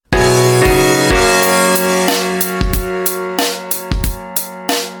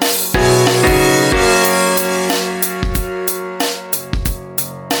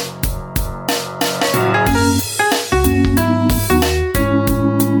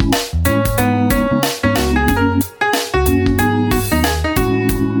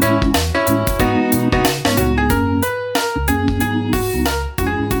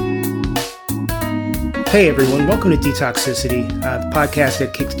Hey everyone, welcome to Detoxicity, the podcast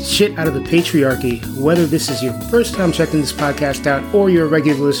that kicks the shit out of the patriarchy. Whether this is your first time checking this podcast out or you're a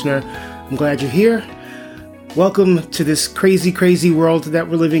regular listener, I'm glad you're here. Welcome to this crazy, crazy world that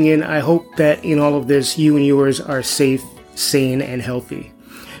we're living in. I hope that in all of this, you and yours are safe, sane, and healthy.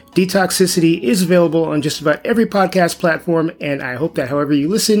 Detoxicity is available on just about every podcast platform, and I hope that however you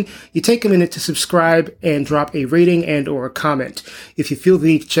listen, you take a minute to subscribe and drop a rating and or a comment. If you feel the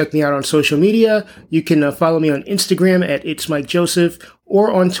need to check me out on social media, you can follow me on Instagram at It's Mike Joseph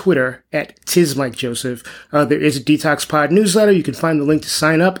or on Twitter at Tis Mike Joseph. There is a Detox Pod newsletter. You can find the link to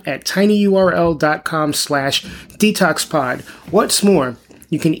sign up at tinyurl.com/detoxpod. What's more,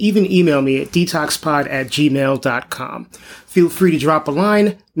 you can even email me at detoxpod@gmail.com. Feel free to drop a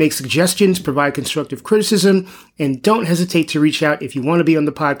line, make suggestions, provide constructive criticism, and don't hesitate to reach out if you want to be on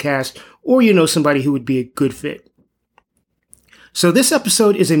the podcast or you know somebody who would be a good fit. So this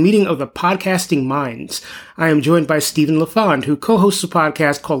episode is a meeting of the podcasting minds. I am joined by Stephen LaFond, who co-hosts a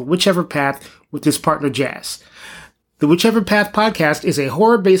podcast called Whichever Path with his partner Jazz. The Whichever Path podcast is a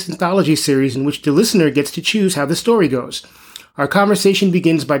horror-based anthology series in which the listener gets to choose how the story goes. Our conversation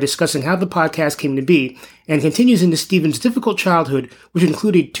begins by discussing how the podcast came to be and continues into Stephen's difficult childhood, which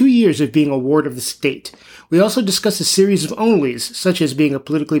included 2 years of being a ward of the state. We also discuss a series of onlys, such as being a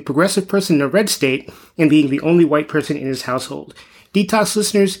politically progressive person in a red state and being the only white person in his household. Detox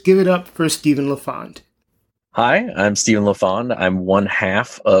listeners, give it up for Stephen LaFond. Hi, I'm Stephen LaFond. I'm one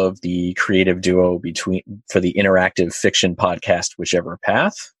half of the creative duo for the interactive fiction podcast, Whichever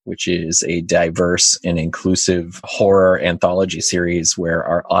Path, which is a diverse and inclusive horror anthology series where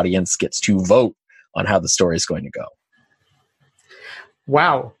our audience gets to vote on how the story is going to go.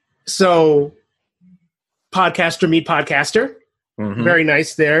 Wow. So, podcaster meet podcaster. Mm-hmm. Very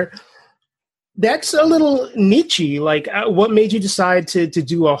nice there. That's a little niche-y. Like, what made you decide to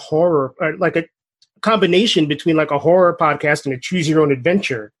do a horror, like a combination between like a horror podcast and a choose your own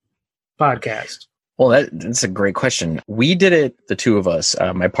adventure podcast? Well, that's a great question. We did it, the two of us,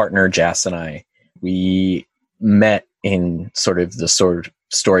 my partner Jazz and I, we met in sort of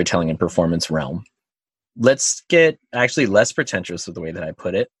storytelling and performance realm. Let's get actually less pretentious with the way that I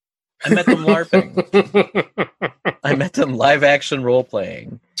put it. I met them LARPing. I met them live action role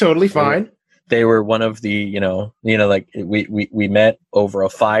playing. Totally fine. They were one of the, like we met over a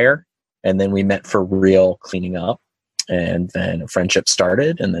fire. And then we met for real cleaning up, and then a friendship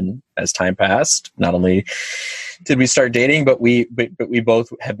started. And then as time passed, not only did we start dating, but we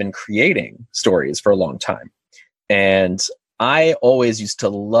both have been creating stories for a long time. And I always used to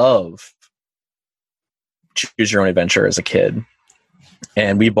love Choose Your Own Adventure as a kid.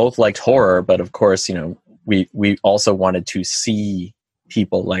 And we both liked horror, but of course, we also wanted to see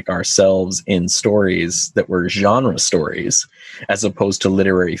people like ourselves in stories that were genre stories as opposed to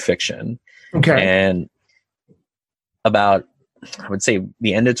literary fiction. Okay. And about, I would say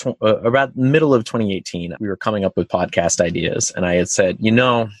about middle of 2018, we were coming up with podcast ideas. And I had said,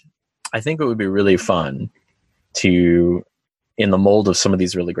 I think it would be really fun to, in the mold of some of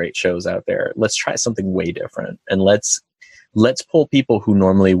these really great shows out there, let's try something way different. And let's pull people who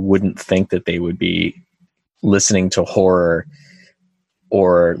normally wouldn't think that they would be listening to horror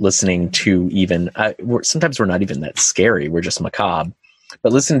or listening to sometimes we're not even that scary. We're just macabre.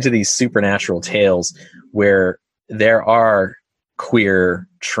 But listening to these supernatural tales where there are queer,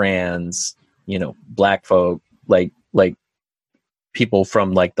 trans, black folk, like people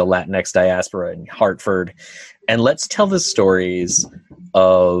from like the Latinx diaspora in Hartford. And let's tell the stories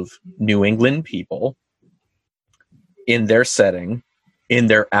of New England people in their setting, in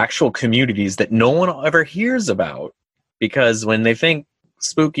their actual communities that no one ever hears about. Because when they think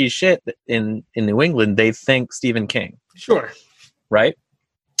spooky shit in New England, they think Stephen King. Sure. Right?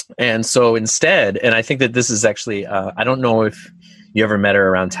 And so instead, and I think that this is actually, I don't know if you ever met her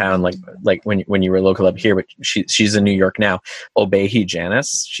around town, like when you were local up here, but she's in New York now. Obehi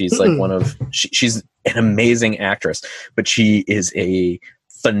Janice. She's like she's an amazing actress, but she is a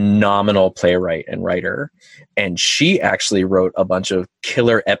phenomenal playwright and writer. And she actually wrote a bunch of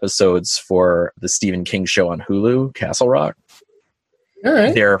killer episodes for the Stephen King show on Hulu, Castle Rock. All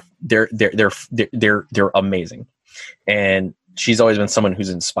right. They're amazing. And she's always been someone who's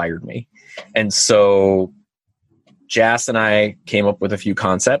inspired me. And so Jazz and I came up with a few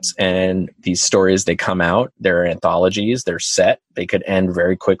concepts, and these stories, they come out, they're anthologies, they're set. They could end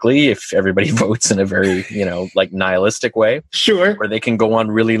very quickly if everybody votes in a very, like nihilistic way. Sure. Or they can go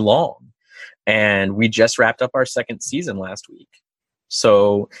on really long. And we just wrapped up our second season last week.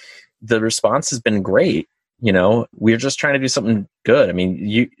 So the response has been great. We're just trying to do something good. I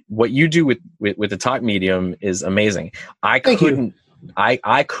mean, what you do with the talk medium is amazing. I couldn't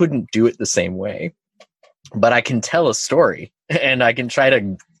do it the same way. but I can tell a story, and I can try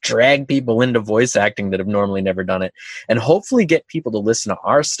to drag people into voice acting that have normally never done it, and hopefully get people to listen to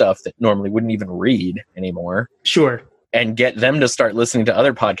our stuff that normally wouldn't even read anymore. Sure. And get them to start listening to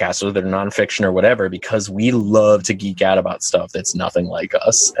other podcasts, whether they're nonfiction or whatever, because we love to geek out about stuff that's nothing like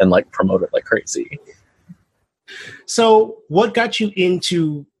us and like promote it like crazy. So what got you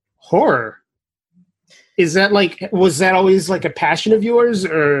into horror? Is that was that always like a passion of yours,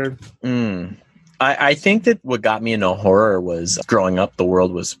 or? I think that what got me into horror was growing up, the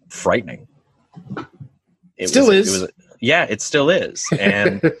world was frightening. It still is. It still is.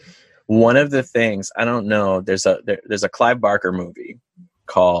 And one of the things, I don't know, there's a Clive Barker movie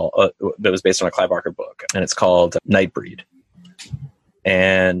called that was based on a Clive Barker book, and it's called Nightbreed.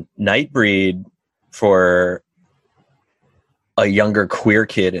 And Nightbreed, for a younger queer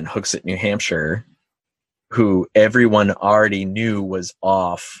kid in Hooksett, New Hampshire, who everyone already knew was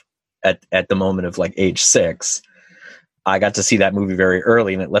off at the moment of like age 6, I got to see that movie very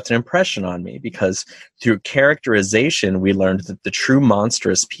early, and it left an impression on me because through characterization, we learned that the true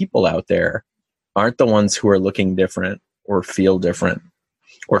monstrous people out there aren't the ones who are looking different or feel different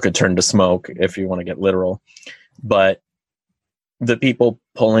or could turn to smoke, if you want to get literal, but the people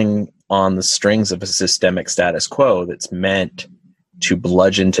pulling on the strings of a systemic status quo that's meant to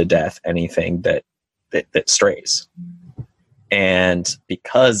bludgeon to death anything that strays. And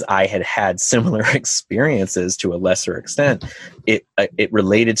because I had similar experiences to a lesser extent, it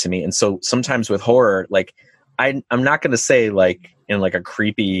related to me. And so sometimes with horror, like I'm not going to say like in like a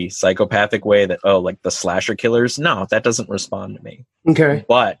creepy psychopathic way that, oh, like the slasher killers. No, that doesn't respond to me. Okay.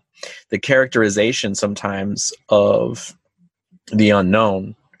 But the characterization sometimes of the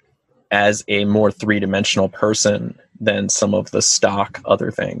unknown as a more three-dimensional person than some of the stock other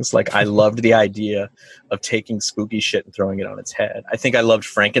things. Like I loved the idea of taking spooky shit and throwing it on its head. I think I loved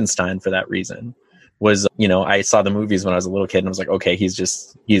Frankenstein for that reason. I saw the movies when I was a little kid and I was like, okay,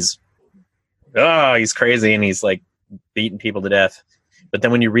 he's crazy and he's like beating people to death. But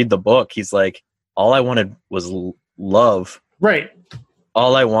then when you read the book, he's like, all I wanted was love. Right.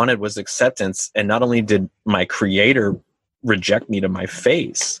 All I wanted was acceptance. And not only did my creator reject me to my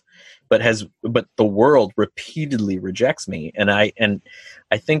face, but the world repeatedly rejects me. And I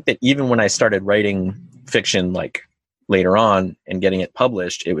think that even when I started writing fiction, like later on and getting it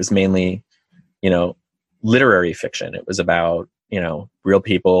published, it was mainly, literary fiction. It was about, real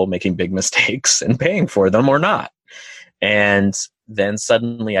people making big mistakes and paying for them or not. And then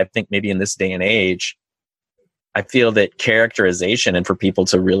suddenly, I think maybe in this day and age, I feel that characterization and for people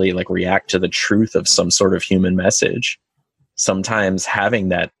to really like react to the truth of some sort of human message, sometimes having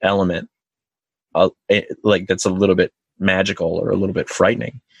that element like that's a little bit magical or a little bit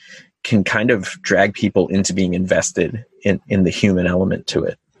frightening can kind of drag people into being invested in the human element to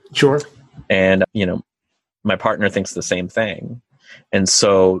it. Sure. And, my partner thinks the same thing. And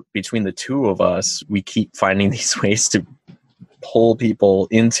so between the two of us, we keep finding these ways to pull people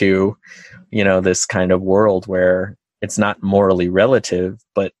into, this kind of world where it's not morally relative,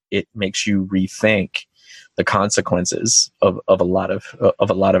 but it makes you rethink the consequences of a lot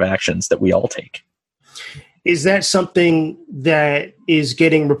of actions that we all take. Is that something that is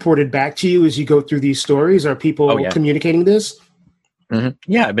getting reported back to you as you go through these stories? Are people communicating this? Mm-hmm.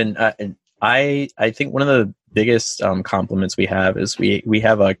 Yeah, I've been. I think one of the biggest compliments we have is we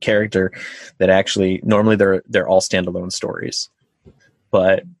have a character that actually normally they're all standalone stories,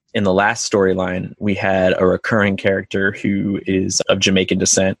 but in the last storyline we had a recurring character who is of Jamaican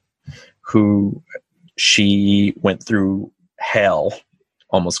descent, who she went through hell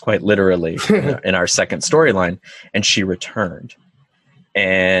almost quite literally in our second storyline, and she returned.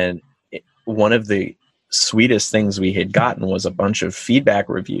 And one of the sweetest things we had gotten was a bunch of feedback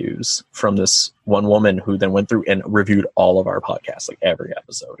reviews from this one woman who then went through and reviewed all of our podcasts, like every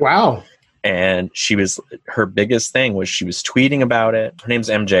episode. Wow. And her biggest thing was she was tweeting about it. Her name's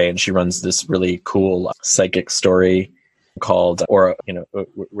MJ, and she runs this really cool psychic story called, or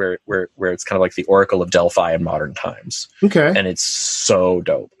where it's kind of like the Oracle of Delphi in modern times. Okay. And it's so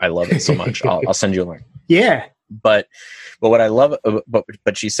dope. I love it so much. I'll send you a link. Yeah. But what I love,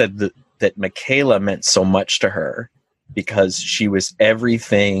 but she said that Michaela meant so much to her because she was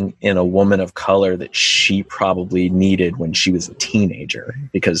everything in a woman of color that she probably needed when she was a teenager,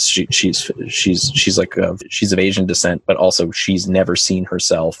 because she's of Asian descent, but also she's never seen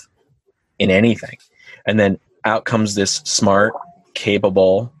herself in anything. And then out comes this smart,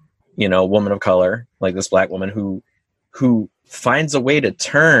 capable, woman of color, like this black woman who finds a way to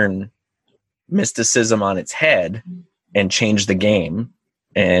turn mysticism on its head and change the game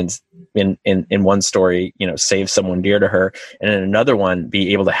and in one story, you know, save someone dear to her, and in another one,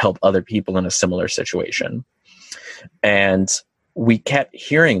 be able to help other people in a similar situation. And we kept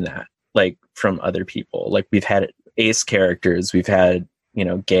hearing that, like, from other people. Like, we've had ace characters, we've had, you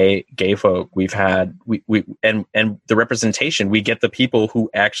know, gay folk, we've had and the representation, we get the people who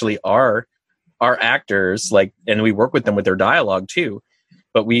actually are actors, like, and we work with them with their dialogue too,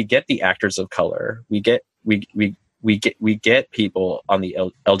 but we get the actors of color, we get people on the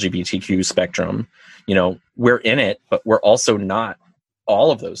LGBTQ spectrum. You know, we're in it, but we're also not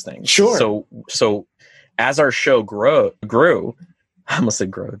all of those things. Sure. So as our show grew, I almost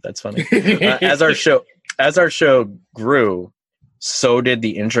said grow. That's funny. As our show grew, so did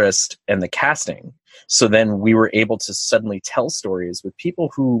the interest and the casting. So then we were able to suddenly tell stories with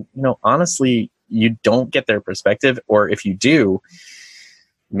people who, you know, honestly, you don't get their perspective, or if you do,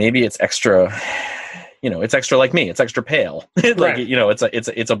 maybe it's extra. You know, it's extra like me. It's extra pale. Like, right. You know, it's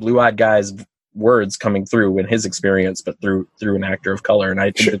a blue-eyed guy's words coming through in his experience, but through an actor of color. And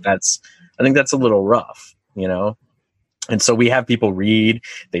I think that's a little rough, you know? And so we have people read,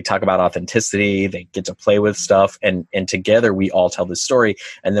 they talk about authenticity, they get to play with stuff, and together we all tell this story.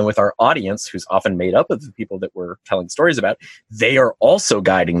 And then with our audience, who's often made up of the people that we're telling stories about, they are also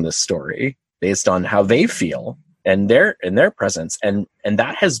guiding this story based on how they feel and their presence. And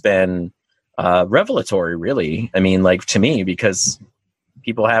that has been revelatory, really. I mean, like, to me, because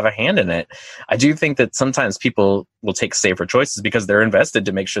people have a hand in it. I do think that sometimes people will take safer choices because they're invested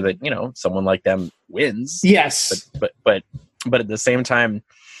to make sure that, you know, someone like them wins. Yes. But at the same time,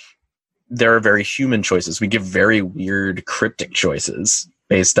 there are very human choices. We give very weird, cryptic choices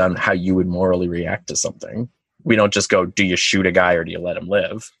based on how you would morally react to something. We don't just go, do you shoot a guy or do you let him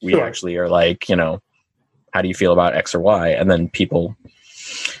live? We actually are like, you know, how do you feel about X or Y? And then people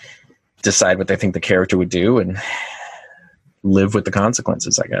decide what they think the character would do and live with the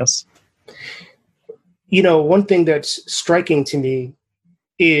consequences, I guess. You know, one thing that's striking to me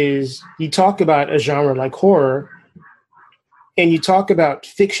is you talk about a genre like horror, and you talk about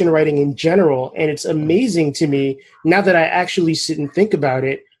fiction writing in general, and it's amazing to me, now that I actually sit and think about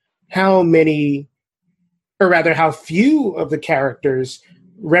it, how few of the characters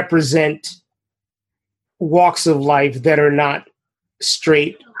represent walks of life that are not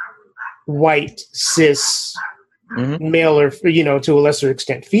straight, white, cis, male, or, you know, to a lesser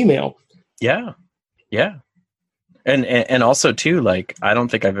extent, female. Yeah. And also too, like, I don't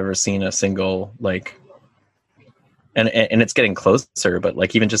think I've ever seen a single, like, and it's getting closer, but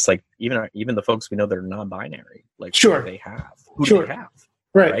like, even just like, even the folks we know that are non-binary, like, who do they have?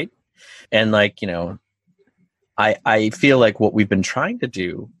 Right. And like, you know, I feel like what we've been trying to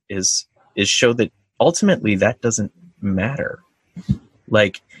do is show that ultimately that doesn't matter.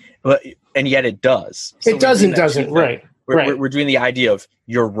 Like, and yet it does. So it doesn't. Right. We're doing the idea of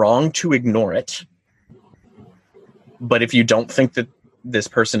you're wrong to ignore it. But if you don't think that this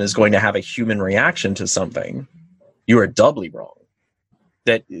person is going to have a human reaction to something, you are doubly wrong.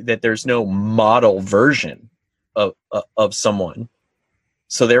 That there's no model version of someone.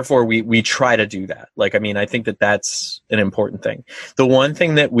 So therefore we try to do that. Like, I mean, I think that that's an important thing. The one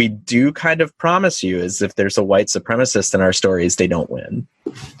thing that we do kind of promise you is if there's a white supremacist in our stories, they don't win.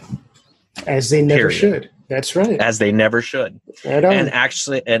 As they never should. That's right. As they never should. Right on. And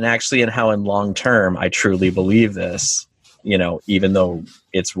actually in how in long term, I truly believe this, you know, even though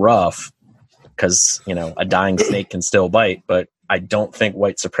it's rough, because, you know, a dying snake can still bite, but I don't think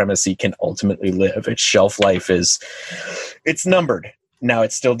white supremacy can ultimately live. Its shelf life it's numbered. Now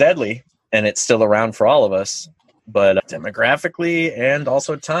it's still deadly and it's still around for all of us, but demographically and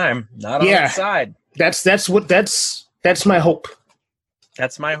also time, not on its side. That's my hope.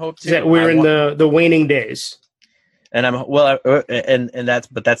 That's my hope too. That we're in the waning days. And that's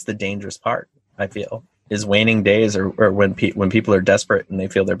the dangerous part, I feel, is waning days or when people are desperate and they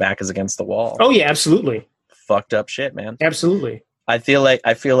feel their back is against the wall. Oh yeah, absolutely. Fucked up shit, man. Absolutely. I feel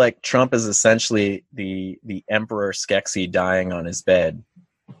like Trump is essentially the Emperor Skeksis dying on his bed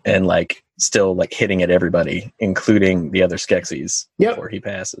and like still like hitting at everybody, including the other Skeksis before he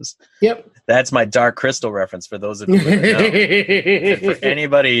passes. Yep. That's my Dark Crystal reference for those of you that know. For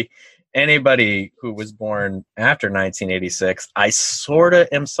anybody who was born after 1986, I sort of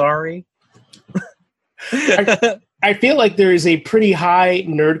am sorry. I feel like there is a pretty high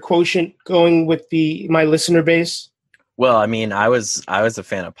nerd quotient going with my listener base. Well, I mean, I was a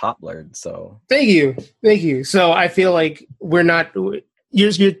fan of Pop Blurred, so thank you. So I feel like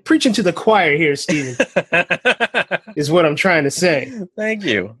you're preaching to the choir here, Steven. Is what I'm trying to say. Thank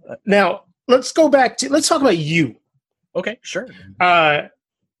you. Now let's talk about you. Okay, sure. A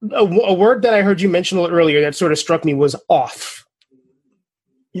word that I heard you mention a little earlier that sort of struck me was off.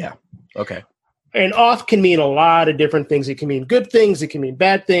 Yeah. Okay. And off can mean a lot of different things. It can mean good things. It can mean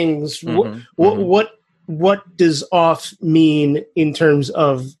bad things. What does off mean in terms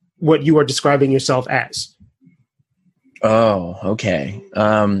of what you are describing yourself as? Oh, okay.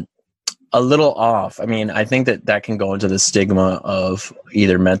 A little off. I mean, I think that can go into the stigma of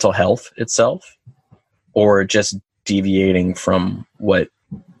either mental health itself or just deviating from what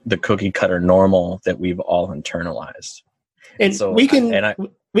the cookie cutter normal that we've all internalized. And so we can,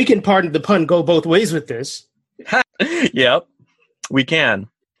 pardon the pun, go both ways with this. Yep, we can,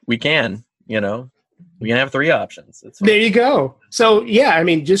 we can have three options. There you go. So yeah, I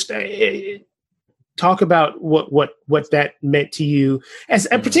mean, just talk about what that meant to you as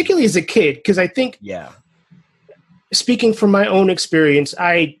particularly as a kid. Because I think, speaking from my own experience,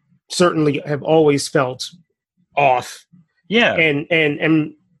 I certainly have always felt off. Yeah.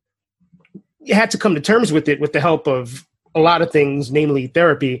 And you had to come to terms with it with the help of a lot of things, namely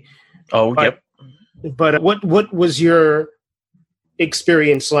therapy. Yep. But what was your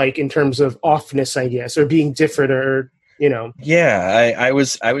experience like in terms of offness, I guess, or being different, or Yeah, I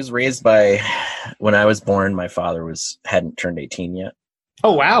was raised by, when I was born, my father hadn't turned 18 yet.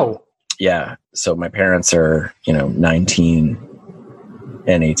 Oh wow. Yeah. So my parents are, 19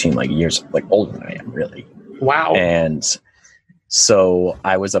 and 18, like years like older than I am, really. Wow. And so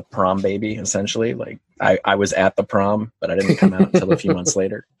I was a prom baby, essentially. Like I was at the prom, but I didn't come out until a few months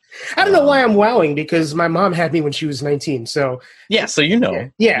later. I don't know why I'm wowing, because my mom had me when she was 19. So yeah, so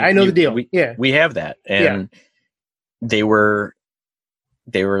Yeah, I know the deal. We have that. And they were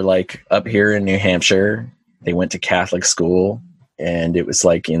like up here in New Hampshire. They went to Catholic school, and it was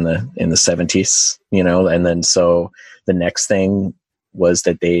like in the 70s, and then so the next thing was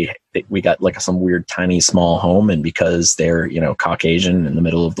that we got like some weird tiny small home, and because they're Caucasian in the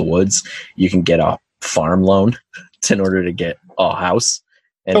middle of the woods, you can get a farm loan in order to get a house.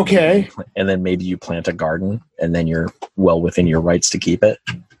 And and then maybe you plant a garden, and then you're well within your rights to keep it.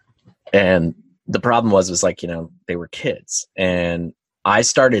 And the problem was like, they were kids, and I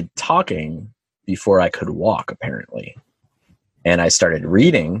started talking before I could walk, apparently. And I started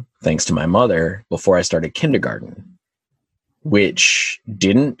reading, thanks to my mother, before I started kindergarten, which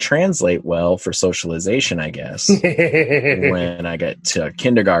didn't translate well for socialization, I guess, when I got to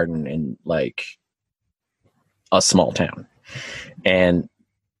kindergarten in like a small town. And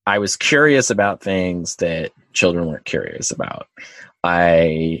I was curious about things that children weren't curious about.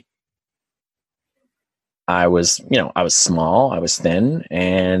 I was small, I was thin,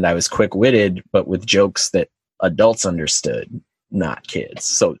 and I was quick-witted, but with jokes that adults understood, not kids.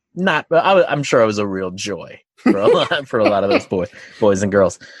 So I'm sure I was a real joy for a lot of those boys and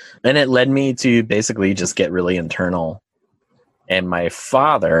girls. And it led me to basically just get really internal. And my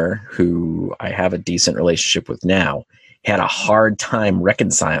father, who I have a decent relationship with now, had a hard time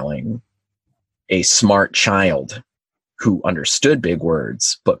reconciling a smart child who understood big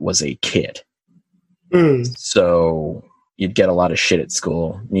words but was a kid. So you'd get a lot of shit at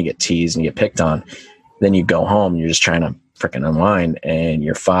school, and you get teased and you get picked on. Then you go home, you're just trying to freaking unwind, and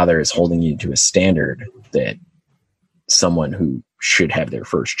your father is holding you to a standard that someone who should have their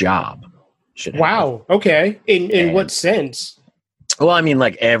first job should have. Wow. Okay. In what sense? Well, I mean,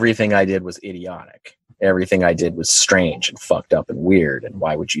 like, everything I did was idiotic. Everything I did was strange and fucked up and weird. And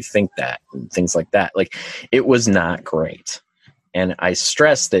why would you think that? And things like that. Like, it was not great. And I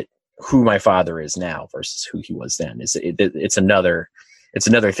stress that who my father is now versus who he was then it's another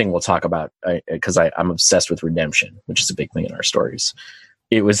thing we'll talk about, because I'm obsessed with redemption, which is a big thing in our stories.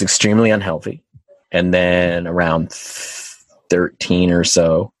 It was extremely unhealthy. And then around 13 or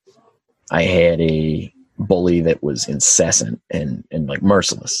so, I had a bully that was incessant and like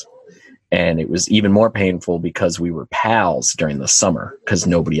merciless. And it was even more painful because we were pals during the summer because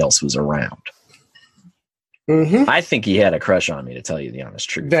nobody else was around. Mm-hmm. I think he had a crush on me, to tell you the honest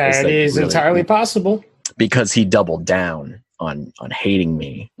truth. That is really entirely possible. Because he doubled down on hating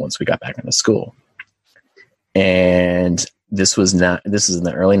me once we got back into school. And this is in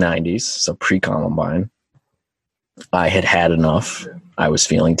the early 90s, so pre-Columbine. I had enough. I was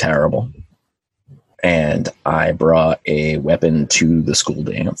feeling terrible. And I brought a weapon to the school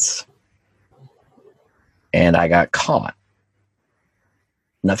dance. And I got caught.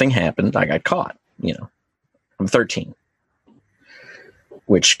 Nothing happened. I got caught, I'm 13,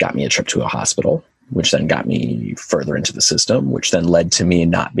 which got me a trip to a hospital, which then got me further into the system, which then led to me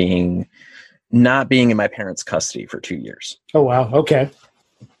not being in my parents' custody for 2 years. Oh, wow. Okay.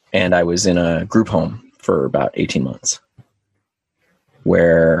 And I was in a group home for about 18 months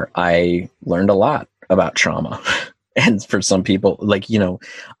where I learned a lot about trauma. And for some people,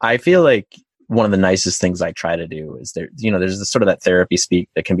 I feel like one of the nicest things I try to do is there's this sort of that therapy speak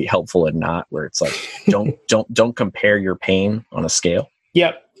that can be helpful and not, where it's like, don't compare your pain on a scale.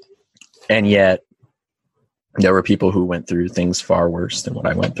 Yep. And yet there were people who went through things far worse than what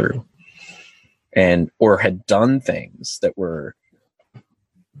I went through, or had done things that were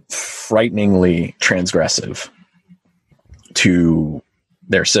frighteningly transgressive to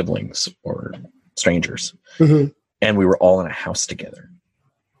their siblings or strangers. Mm-hmm. And we were all in a house together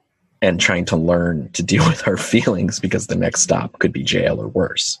and trying to learn to deal with our feelings, because the next stop could be jail or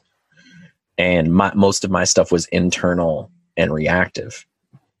worse. And most of my stuff was internal and reactive.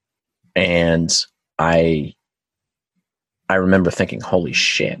 And I remember thinking, holy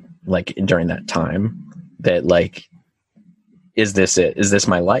shit, like during that time, that like, is this it? Is this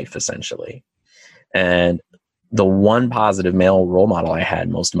my life, essentially? And the one positive male role model I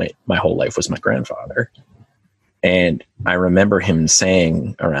had most of my whole life was my grandfather. And I remember him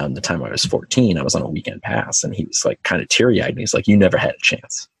saying, around the time I was 14, I was on a weekend pass, and he was like kind of teary-eyed, and he's like, you never had a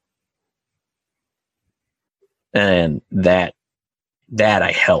chance. And that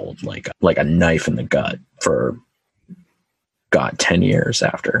I held like a knife in the gut for, God, 10 years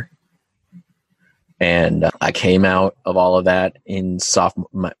after. And I came out of all of that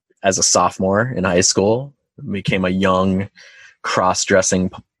as a sophomore in high school, became a young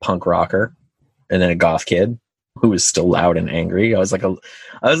cross-dressing punk rocker, and then a goth kid who was still loud and angry. I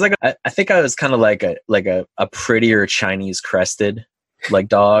think I was kind of like a prettier Chinese crested like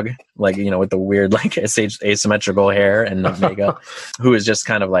dog, like, with the weird like asymmetrical hair and makeup, who was just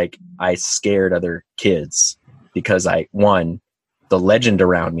kind of like, I scared other kids because the legend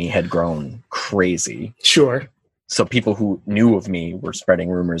around me had grown crazy. Sure. So people who knew of me were spreading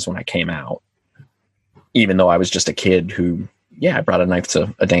rumors when I came out, even though I was just a kid who, I brought a knife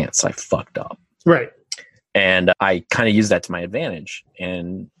to a dance. I fucked up. Right. And I kind of used that to my advantage.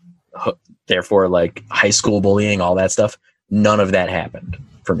 And therefore, like high school bullying, all that stuff, none of that happened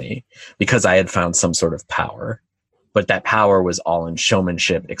for me because I had found some sort of power. But that power was all in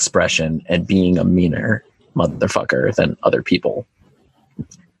showmanship, expression, and being a meaner motherfucker than other people.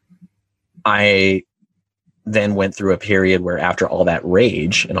 I then went through a period where, after all that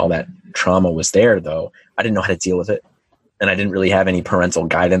rage and all that trauma was there, though, I didn't know how to deal with it. And I didn't really have any parental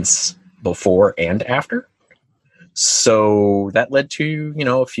guidance before and after. So that led to,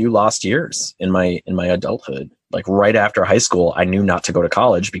 a few lost years in my adulthood. Like right after high school, I knew not to go to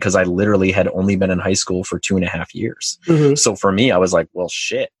college because I literally had only been in high school for 2.5 years. Mm-hmm. So for me, I was like, well,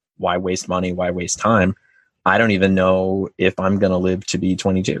 shit, why waste money? Why waste time? I don't even know if I'm going to live to be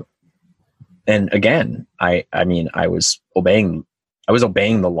 22. And again, I was obeying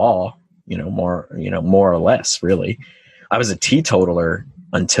the law, more or less, really. I was a teetotaler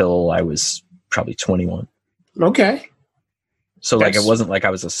until I was probably 21. Okay. So like, it wasn't like I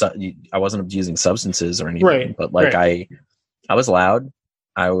wasn't abusing substances or anything, right, but like I was loud.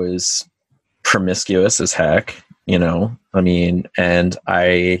 I was promiscuous as heck, and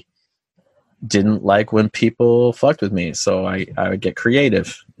I didn't like when people fucked with me. So I would get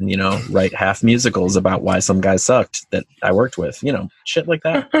creative, write half musicals about why some guy sucked that I worked with, shit like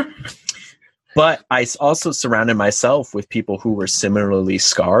that. But I also surrounded myself with people who were similarly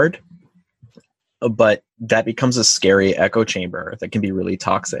scarred. But that becomes a scary echo chamber that can be really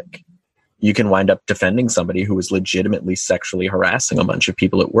toxic. You can wind up defending somebody who was legitimately sexually harassing a bunch of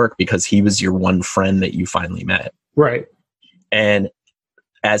people at work because he was your one friend that you finally met. Right. And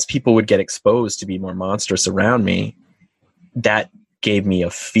as people would get exposed to be more monstrous around me, that gave me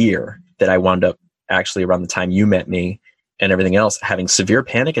a fear that I wound up, actually around the time you met me and everything else, having severe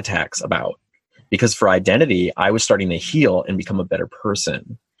panic attacks about. Because for identity, I was starting to heal and become a better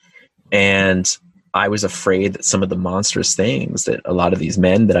person. And I was afraid that some of the monstrous things that a lot of these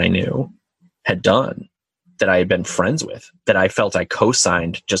men that I knew had done, that I had been friends with, that I felt I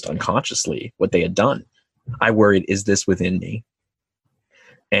co-signed just unconsciously what they had done. I worried, is this within me?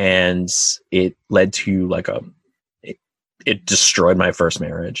 And it led to it destroyed my first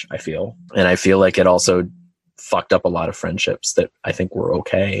marriage, I feel. And I feel like it also fucked up a lot of friendships that I think were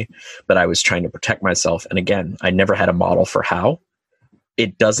okay, but I was trying to protect myself. And again, I never had a model for how.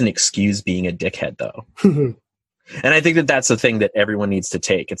 It doesn't excuse being a dickhead, though. And I think that that's the thing that everyone needs to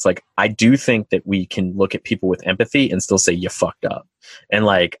take. It's like, I do think that we can look at people with empathy and still say, you fucked up. And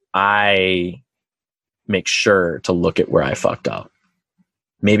I make sure to look at where I fucked up.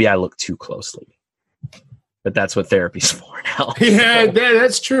 Maybe I look too closely, but that's what therapy's for now. Yeah,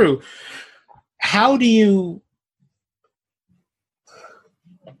 that's true. How do you,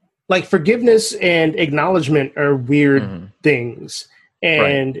 forgiveness and acknowledgement are weird things.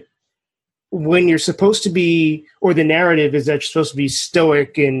 And when you're supposed to be, or the narrative is that you're supposed to be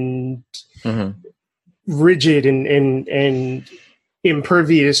stoic and rigid and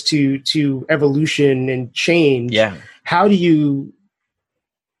impervious to evolution and change. Yeah. How do you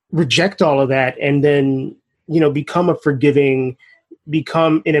reject all of that and then, become a forgiving,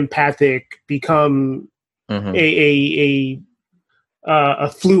 become an empathic, become a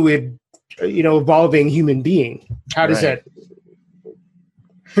fluid, evolving human being? How does that,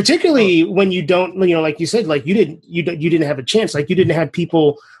 particularly when you don't, like you said, like you didn't have a chance, like you didn't have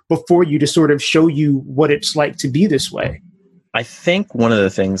people before you to sort of show you what it's like to be this way? I think one of the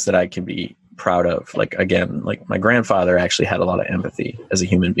things that I can be proud of, like, again, like my grandfather actually had a lot of empathy as a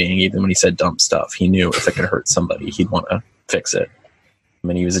human being. Even when he said dumb stuff, he knew if it could hurt somebody, he'd want to fix it. I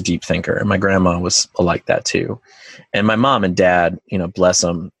mean, he was a deep thinker, and my grandma was like that too. And my mom and dad, bless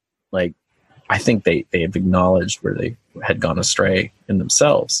them, like, I think they have acknowledged where they had gone astray in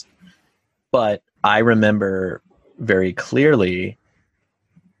themselves. But I remember very clearly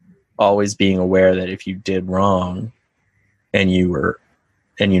always being aware that if you did wrong and you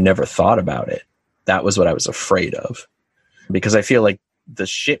never thought about it, that was what I was afraid of. Because I feel like the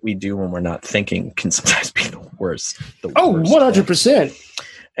shit we do when we're not thinking can sometimes be the worst. 100%.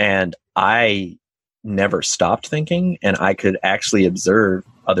 And I never stopped thinking, and I could actually observe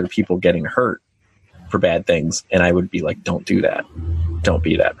other people getting hurt for bad things. And I would be like, don't do that. Don't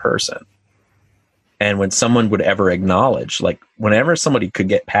be that person. And when someone would ever acknowledge, like whenever somebody could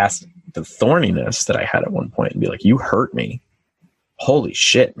get past the thorniness that I had at one point and be like, you hurt me. Holy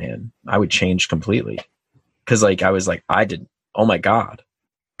shit, man. I would change completely. Cause like, I was like, oh my God.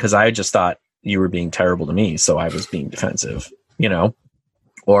 Cause I just thought you were being terrible to me. So I was being defensive,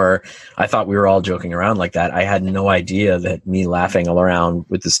 or I thought we were all joking around like that. I had no idea that me laughing around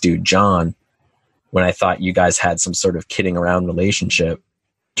with this dude, John, when I thought you guys had some sort of kidding around relationship,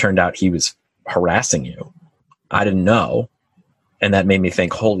 turned out he was harassing you. I didn't know. And that made me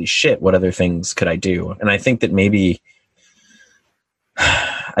think, holy shit, what other things could I do? And I think that maybe,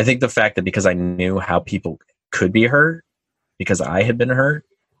 the fact that because I knew how people could be hurt, because I had been hurt,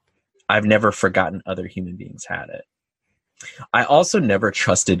 I've never forgotten other human beings had it. I also never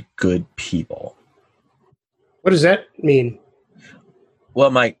trusted good people. What does that mean?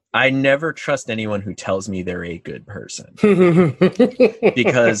 Well, Mike, I never trust anyone who tells me they're a good person.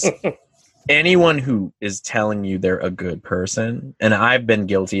 Because anyone who is telling you they're a good person, and I've been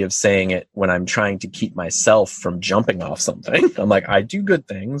guilty of saying it when I'm trying to keep myself from jumping off something. I'm like, I do good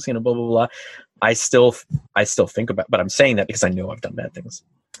things, blah, blah, blah. I still think about, but I'm saying that because I know I've done bad things.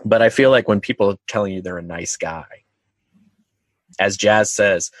 But I feel like when people are telling you they're a nice guy, as Jazz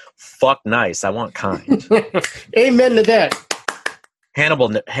says, fuck nice, I want kind. Amen to that. Hannibal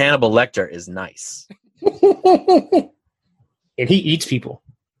Lecter is nice. And he eats people.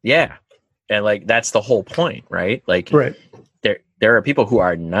 Yeah. And like, that's the whole point, right? Like, right. There are people who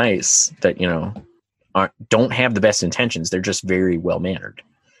are nice that, don't have the best intentions. They're just very well-mannered.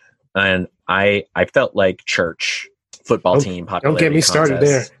 And I felt like church, football team, popularity don't get me started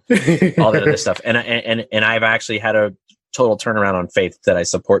there. All that other stuff. And I've actually had a total turnaround on faith that I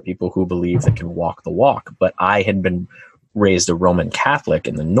support people who believe they can walk the walk. But I had been raised a Roman Catholic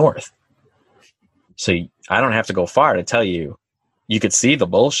in the North. So I don't have to go far to tell you, you could see the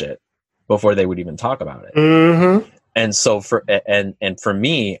bullshit before they would even talk about it. Mm-hmm. And so for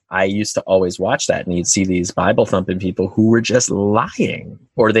me, I used to always watch that, and you'd see these Bible thumping people who were just lying,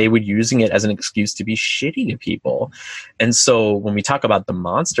 or they would using it as an excuse to be shitty to people. And so when we talk about the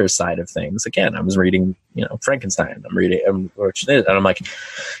monster side of things, again, I was reading, Frankenstein, and I'm like,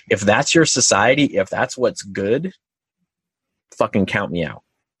 if that's your society, if that's what's good, fucking count me out.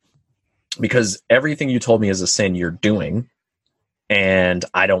 Because everything you told me is a sin you're doing, and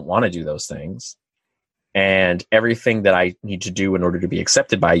I don't want to do those things. And everything that I need to do in order to be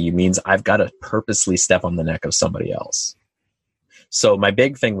accepted by you means I've got to purposely step on the neck of somebody else. So my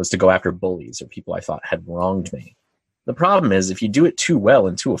big thing was to go after bullies or people I thought had wronged me. The problem is if you do it too well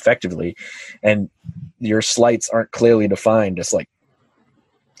and too effectively, and your slights aren't clearly defined as like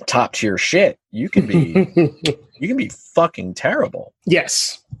top tier shit, you can be fucking terrible.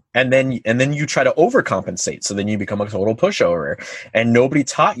 Yes. And then you try to overcompensate. So then you become a total pushover, and nobody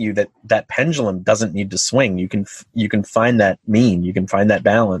taught you that pendulum doesn't need to swing. You can find that mean, you can find that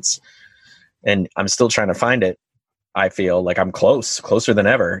balance. And I'm still trying to find it. I feel like I'm closer than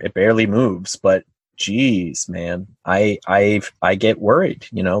ever. It barely moves, but geez, man, I get worried,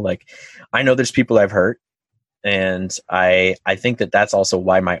 like I know there's people I've hurt. And I think that that's also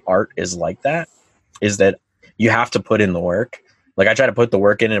why my art is like that, is that you have to put in the work. Like I try to put the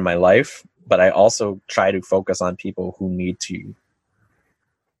work in my life, but I also try to focus on people who need to,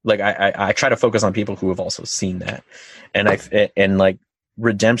 like, I try to focus on people who have also seen that. And like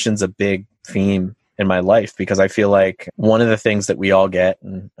redemption's a big theme in my life, because I feel like one of the things that we all get,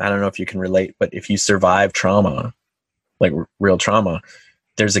 and I don't know if you can relate, but if you survive trauma, like real trauma,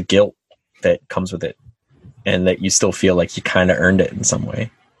 there's a guilt that comes with it, and that you still feel like you kind of earned it in some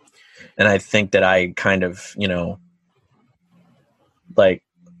way. And I think that I kind of, like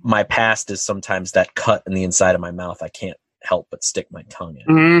my past is sometimes that cut in the inside of my mouth I can't help but stick my tongue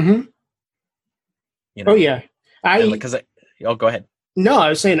in. Mm-hmm. Oh yeah. Go ahead. No, I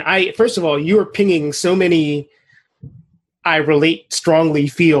was saying, first of all, you are pinging so many I relate strongly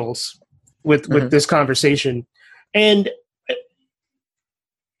feels with this conversation. And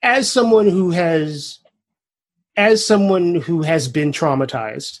as someone who has been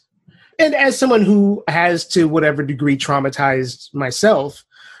traumatized, and as someone who has to whatever degree traumatized myself,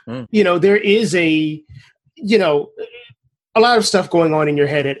 there is a lot of stuff going on in your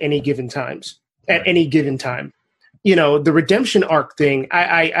head at any given time. The redemption arc thing,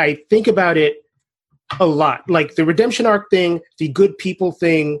 I think about it a lot. Like the redemption arc thing, the good people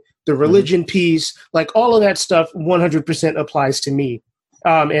thing, the religion piece, like all of that stuff 100% applies to me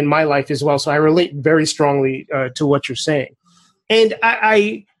in my life as well. So I relate very strongly to what you're saying. And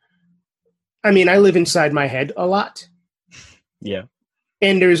I live inside my head a lot. Yeah.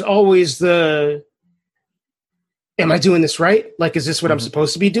 And there's always am I doing this right? Like, is this what I'm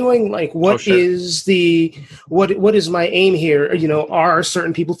supposed to be doing? Like, what is my aim here? Are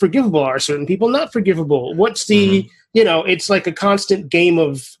certain people forgivable? Are certain people not forgivable? What's the, it's like a constant game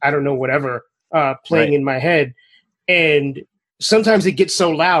of, I don't know, whatever, playing in my head. And sometimes it gets so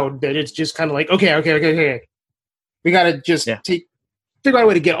loud that it's just kind of like, okay. We got to just figure out a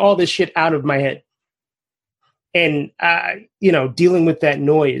way to get all this shit out of my head. And, dealing with that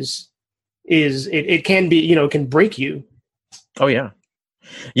noise it can be, can break you. Oh yeah.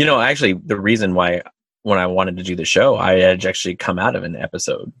 Actually the reason why when I wanted to do the show, I had actually come out of an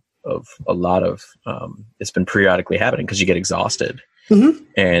episode of a lot of, it's been periodically happening because you get exhausted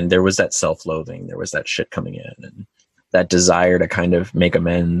and there was that self-loathing, there was that shit coming in and that desire to kind of make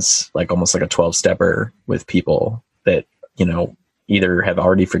amends, like almost like a 12-stepper with people that, either have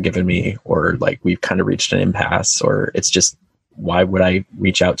already forgiven me or like we've kind of reached an impasse, or it's just, why would I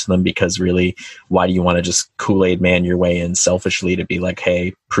reach out to them? Because really, why do you want to just Kool-Aid man your way in selfishly to be like,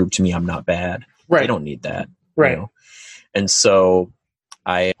 hey, prove to me I'm not bad? Right. They don't need that. Right. And so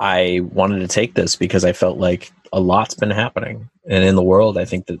I wanted to take this because I felt like a lot's been happening. And in the world, I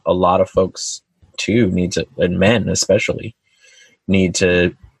think that a lot of folks too need to, and men especially, need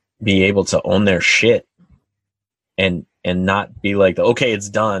to be able to own their shit and not be like, okay, it's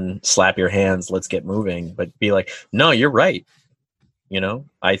done, slap your hands, let's get moving, but be like, no, you're right.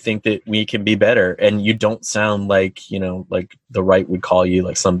 I think that we can be better. And you don't sound like, like the right would call you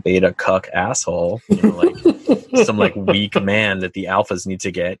like some beta cuck asshole, like some like weak man that the alphas need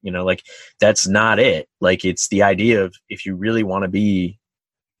to get, like that's not it. Like it's the idea of if you really want to be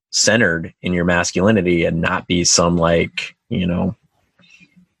centered in your masculinity and not be some like,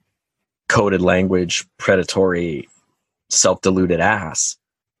 coded language, predatory, self-deluded ass,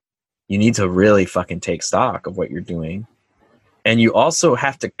 you need to really fucking take stock of what you're doing. And you also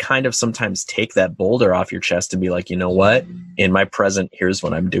have to kind of sometimes take that boulder off your chest and be like, you know what, in my present, here's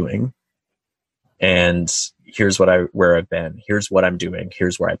what I'm doing. And here's where I've been. Here's what I'm doing.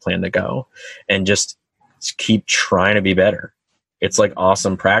 Here's where I plan to go. And just keep trying to be better. It's like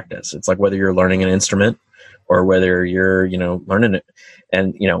awesome practice. It's like whether you're learning an instrument or whether you're, learning it.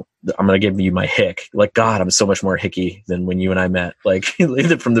 And, I'm going to give you my hick. Like, God, I'm so much more hicky than when you and I met, like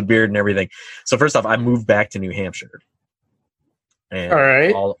from the beard and everything. So first off, I moved back to New Hampshire.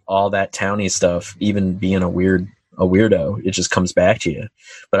 And all that towny stuff, even being a weirdo, it just comes back to you.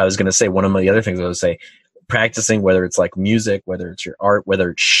 But I was going to say, one of the other things I would say, practicing, whether it's like music, whether it's your art,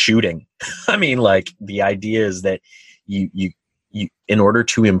 whether it's shooting. I mean, like the idea is that you, in order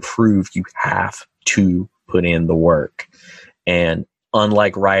to improve, you have to put in the work. And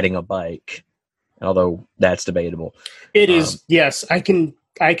unlike riding a bike, although that's debatable. It is. Yes, I can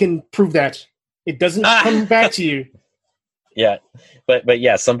prove that. It doesn't come back to you. Yeah. But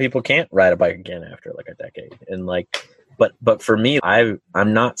yeah, some people can't ride a bike again after like a decade. And like, but for me,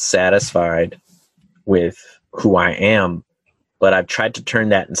 I'm not satisfied with who I am, but I've tried to turn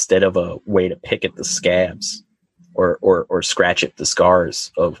that instead of a way to pick at the scabs or scratch at the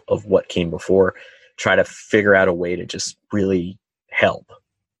scars of what came before, try to figure out a way to just really help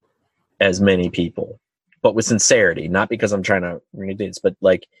as many people, but with sincerity, not because I'm trying to ring a dance, but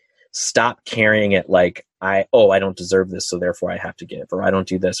like stop carrying it like I don't deserve this, so therefore I have to give, or I don't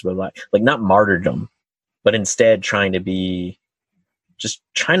do this, but like not martyrdom, but instead try to be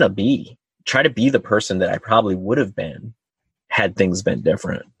the person that I probably would have been had things been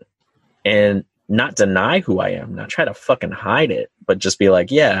different. and not deny who I am, not try to fucking hide it, but just be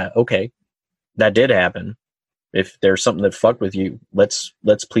like, yeah, okay, that did happen. If there's something that fucked with you, let's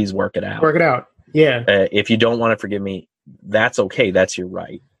please work it out. Work it out. Yeah. If you don't want to forgive me, that's okay. That's your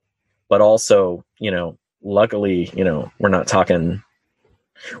right. But also, luckily, we're not talking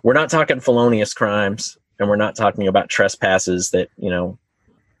felonious crimes, and we're not talking about trespasses that,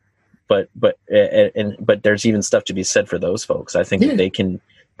 but there's even stuff to be said for those folks. I think that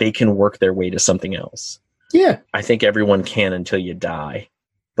they can work their way to something else. Yeah. I think everyone can until you die,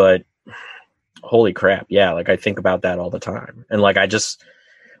 but holy crap. Yeah. Like I think about that all the time. And like,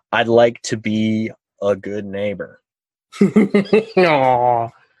 I'd like to be a good neighbor.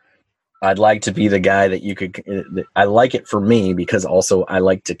 Aww. I'd like to be the guy that you could, I like it for me because also I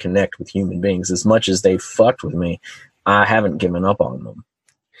like to connect with human beings. As much as they fucked with me, I haven't given up on them.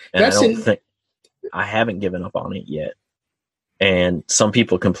 And I haven't given up on it yet. And some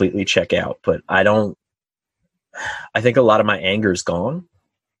people completely check out, but I think a lot of my anger is gone.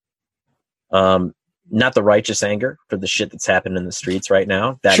 Not the righteous anger for the shit that's happened in the streets right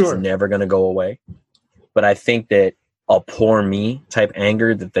now. That is never going to go away. But I think that a poor me type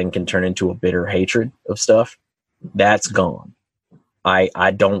anger that then can turn into a bitter hatred of stuff, that's gone.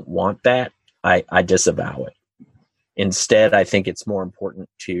 I don't want that. I disavow it. Instead, I think it's more important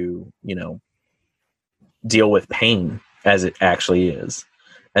to, deal with pain as it actually is,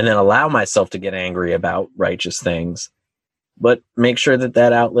 and then allow myself to get angry about righteous things, but make sure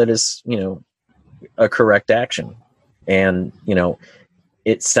that outlet is, a correct action. And,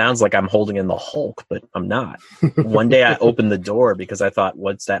 it sounds like I'm holding in the Hulk, but I'm not. One day I opened the door because I thought,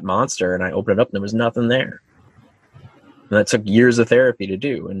 what's that monster? And I opened it up and there was nothing there. And that took years of therapy to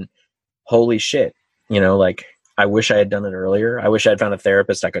do. And holy shit, like I wish I had done it earlier. I wish I'd found a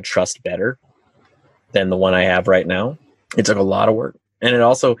therapist I could trust better than the one I have right now. It took a lot of work. And it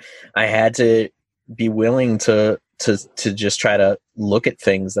also, I had to be willing to just try to look at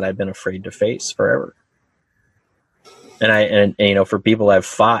things that I've been afraid to face forever. And for people I've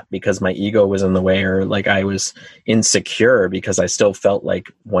fought because my ego was in the way, or like I was insecure because I still felt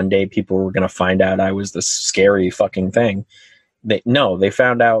like one day people were going to find out I was this scary fucking thing. They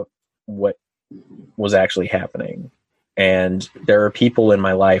found out what was actually happening. And there are people in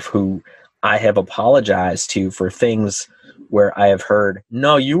my life who I have apologized to for things where I have heard,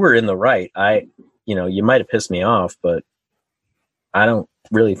 no, you were in the right. You might have pissed me off, but I don't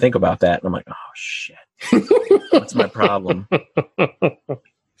really think about that. And I'm like, oh shit. What's my problem?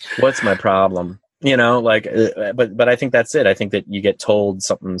 What's my problem? But I think that's it. I think that you get told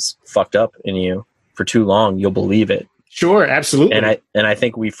something's fucked up in you for too long, you'll believe it. Sure, absolutely. And I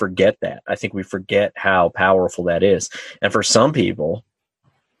think we forget that. I think we forget how powerful that is. And for some people,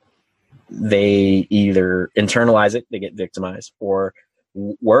 they either internalize it, they get victimized, or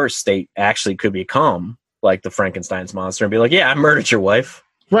worse, they actually could become like the Frankenstein's monster and be like, yeah, I murdered your wife.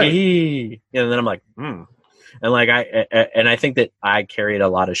 Right. And then I'm like, And like, I think that I carried a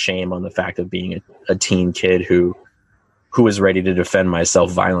lot of shame on the fact of being a teen kid who was ready to defend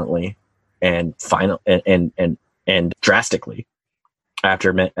myself violently and drastically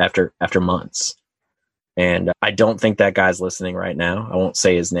after months. And I don't think that guy's listening right now. I won't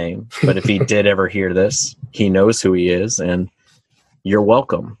say his name, but if he did ever hear this, he knows who he is, and you're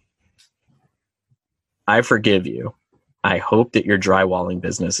welcome. I forgive you. I hope that your drywalling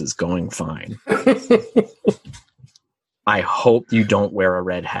business is going fine. I hope you don't wear a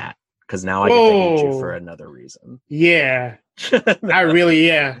red hat, because now I get to hate you for another reason. Yeah.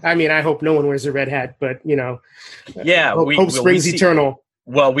 I mean, I hope no one wears a red hat, but yeah, hope springs eternal.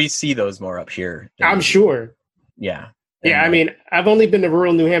 Well, we see those more up here. I'm sure. Yeah. Yeah. I mean, I've only been to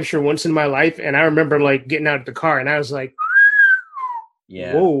rural New Hampshire once in my life, and I remember like getting out of the car and I was like,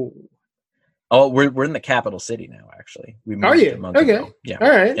 yeah. Whoa. Oh, we're in the capital city now, actually. We moved Are you? a month Okay. ago. Yeah. All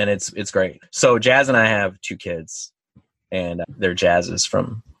right. And it's great. So Jazz and I have 2 kids, and they're Jazz's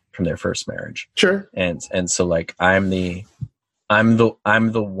from their first marriage. Sure. And so like I'm the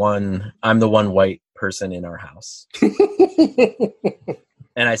one white person in our house.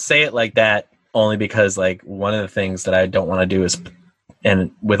 And I say it like that only because like one of the things that I don't want to do is, and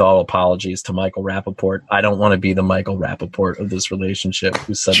with all apologies to Michael Rappaport, I don't want to be the Michael Rappaport of this relationship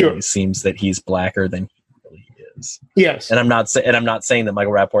who suddenly seems that he's blacker than he really is. Yes. And I'm not saying that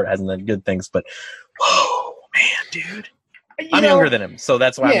Michael Rappaport hasn't done good things, but whoa, man, dude. I'm younger than him, so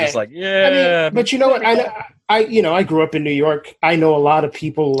that's why I'm just like, yeah. I mean, but you know what? I grew up in New York. I know a lot of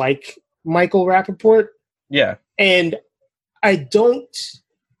people like Michael Rappaport. Yeah. And I don't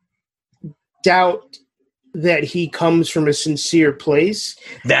doubt that he comes from a sincere place.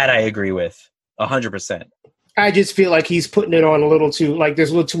 That I agree with 100%. I just feel like he's putting it on a little too, like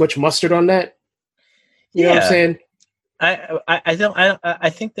there's a little too much mustard on that. You know what I'm saying? I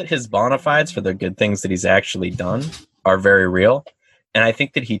think that his bona fides for the good things that he's actually done are very real. And I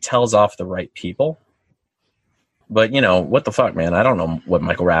think that he tells off the right people. But, you know, what the fuck, man? I don't know what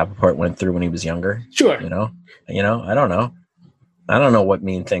Michael Rappaport went through when he was younger. Sure. You know, I don't know. I don't know what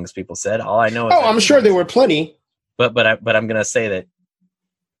mean things people said. All I know is I'm sure there were plenty. But I'm going to say that,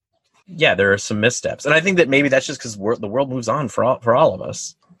 yeah, there are some missteps. And I think that maybe that's just because the world moves on for all of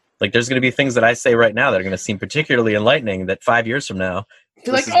us. Like, there's going to be things that I say right now that are going to seem particularly enlightening that 5 years from now,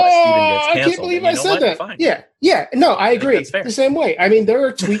 you're like, I can't believe I said that. Fine. Yeah. No, I agree. The same way. I mean, there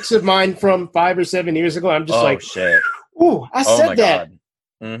are tweets of mine from 5 or 7 years ago. I'm just shit. Ooh, I said that.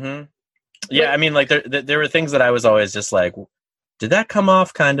 Mm-hmm. Yeah, but, I mean, like, there were things that I was always just like, did that come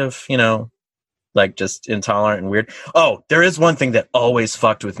off kind of, you know, like just intolerant and weird? Oh, there is one thing that always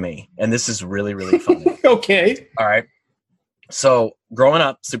fucked with me, and this is really, really funny. Okay. All right. So, growing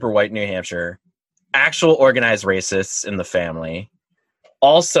up, super white New Hampshire, actual organized racists in the family.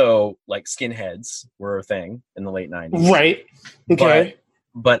 Also, like, skinheads were a thing in the late 90s. Right. Okay.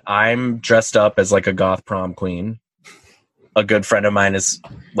 But I'm dressed up as, like, a goth prom queen. A good friend of mine is,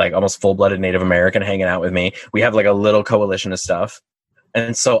 like, almost full-blooded Native American hanging out with me. We have, like, a little coalition of stuff.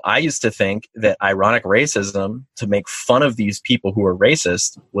 And so I used to think that ironic racism, to make fun of these people who are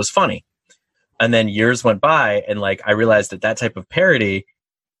racist, was funny. And then years went by, and, like, I realized that type of parody,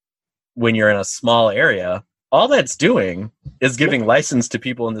 when you're in a small area, all that's doing is giving license to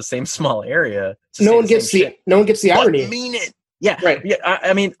people in the same small area. No one gets the irony. Mean it. Yeah. Right. Yeah.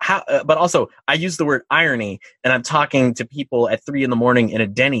 I mean, how? But also, I use the word irony, and I'm talking to people at 3 a.m. in a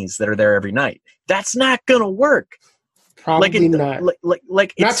Denny's that are there every night. That's not gonna work. Probably not.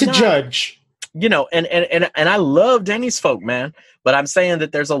 Like not to judge. You know, and I love Denny's folk, man. But I'm saying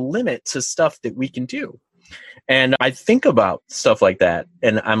that there's a limit to stuff that we can do. And I think about stuff like that,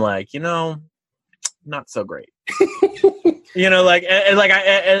 and I'm like, you know, not so great. You know, like,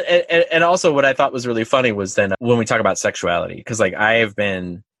 and also what I thought was really funny was then when we talk about sexuality, because, like, I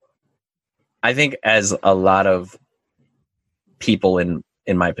think as a lot of people in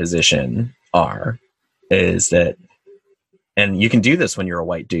my position is that, and you can do this when you're a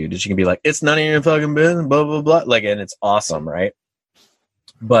white dude, is you can be like, it's none of your fucking business, blah, blah, blah. Like, and it's awesome, right?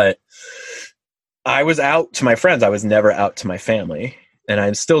 But I was out to my friends. I was never out to my family. And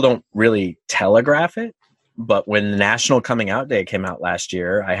I still don't really telegraph it. But when the National Coming Out Day came out last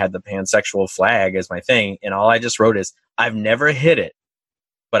year, I had the pansexual flag as my thing. And all I just wrote is, I've never hit it,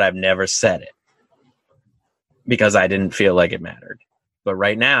 but I've never said it. Because I didn't feel like it mattered. But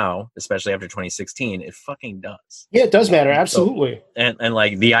right now, especially after 2016, it fucking does. Yeah, it does matter. Absolutely. So, and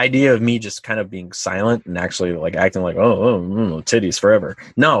like the idea of me just kind of being silent and actually like acting like, titties forever.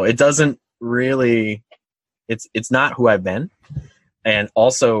 No, it doesn't really. It's not who I've been. And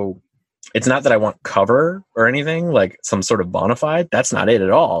also, it's not that I want cover or anything, like some sort of bona fide. That's not it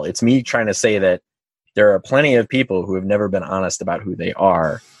at all. It's me trying to say that there are plenty of people who have never been honest about who they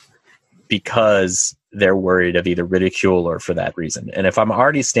are because they're worried of either ridicule or for that reason. And if I'm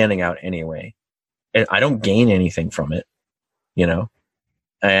already standing out anyway, and I don't gain anything from it, you know,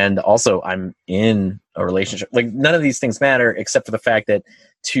 and also I'm in a relationship, like none of these things matter except for the fact that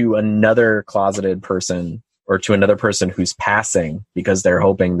to another closeted person or to another person who's passing because they're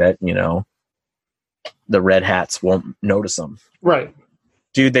hoping that, you know, the red hats won't notice them. Right.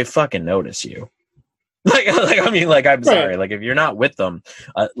 Dude, they fucking notice you. I'm sorry. Like, if you're not with them,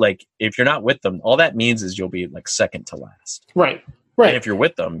 all that means is you'll be like second to last. Right. And if you're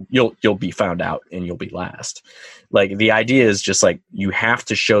with them, you'll be found out and you'll be last. Like, the idea is just like, you have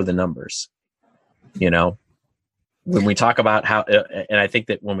to show the numbers, you know, when we talk about how, and I think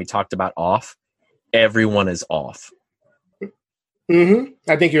that when we talked about off, everyone is off. Mm-hmm.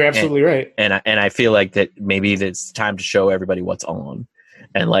 I think you're absolutely right. And I feel like that maybe it's time to show everybody what's on.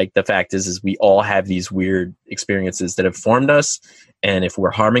 And like the fact is we all have these weird experiences that have formed us. And if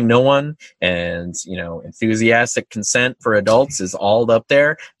we're harming no one and, you know, enthusiastic consent for adults is all up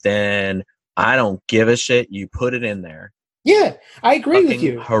there, then I don't give a shit. You put it in there. Yeah, I agree with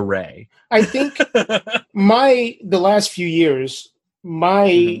you. Hooray. I think the last few years,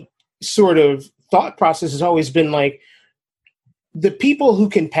 my sort of thought process has always been like, the people who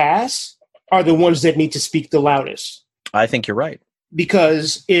can pass are the ones that need to speak the loudest. I think you're right.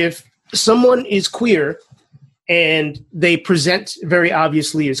 Because if someone is queer and they present very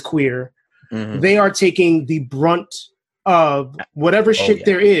obviously as queer, they are taking the brunt of whatever shit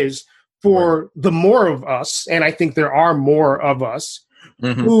there is for the more of us. And I think there are more of us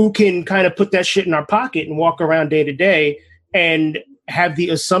who can kind of put that shit in our pocket and walk around day to day and have the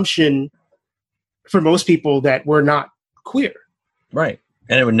assumption for most people that were not queer. Right.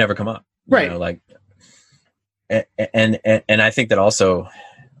 And it would never come up. Right. You know, like, and I think that also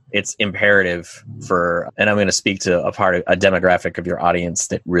it's imperative for, and I'm going to speak to a demographic of your audience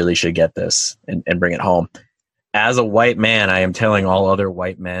that really should get this and bring it home. As a white man, I am telling all other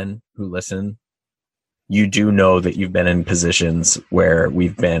white men who listen, you do know that you've been in positions where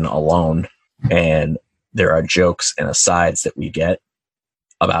we've been alone, and there are jokes and asides that we get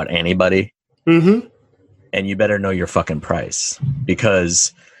about anybody. Mm-hmm. And you better know your fucking price,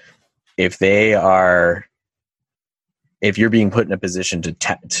 because if you're being put in a position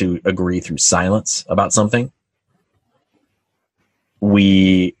to agree through silence about something,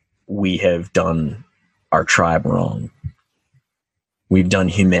 we have done our tribe wrong. We've done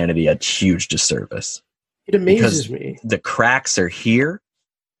humanity a huge disservice. It amazes me. The cracks are here,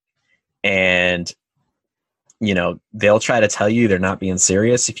 and you know, they'll try to tell you they're not being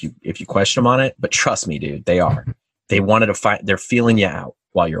serious if you question them on it, but trust me, dude, they are. They wanted to find, they're feeling you out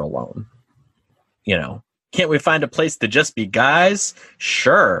while you're alone. You know, can't we find a place to just be guys?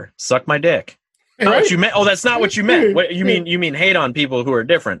 Sure, suck my dick. Not what you meant. Oh, that's not what you meant. What you mean? You mean hate on people who are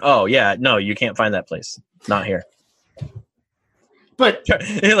different? Oh yeah, no, you can't find that place. Not here. But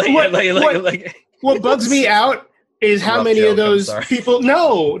what bugs me out is how many of those people.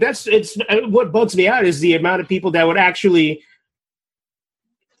 No, what bugs me out is the amount of people that would actually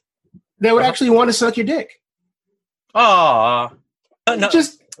want to suck your dick. Oh, no,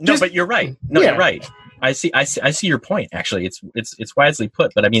 just but you're right. No, you're right. I see your point. Actually, it's wisely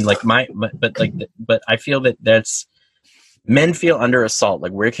put. But I mean, like but I feel that's men feel under assault.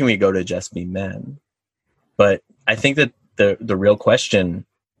 Like, where can we go to just be men? But I think that the real question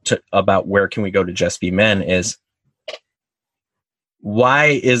about where can we go to just be men is, why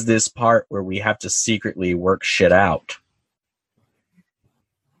is this part where we have to secretly work shit out?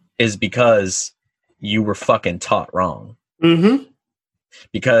 Is because you were fucking taught wrong. Mm-hmm.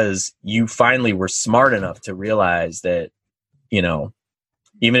 Because you finally were smart enough to realize that, you know,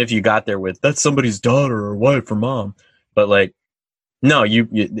 even if you got there with, that's somebody's daughter or wife or mom, but like, no, you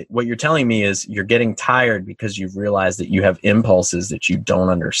what you're telling me is you're getting tired because you've realized that you have impulses that you don't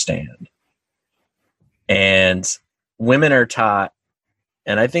understand. And women are taught,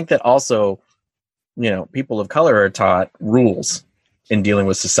 and I think that also, you know, people of color are taught rules in dealing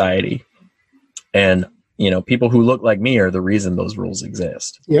with society. And, you know, people who look like me are the reason those rules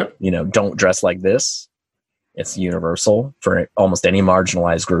exist. Yep. You know, don't dress like this. It's universal for almost any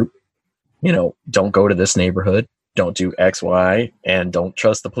marginalized group. You know, don't go to this neighborhood. Don't do X, Y, and don't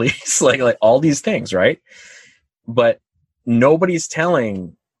trust the police. like all these things, right? But nobody's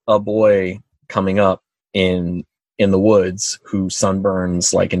telling a boy coming up in the woods who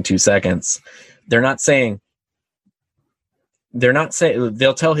sunburns like in 2 seconds. They'll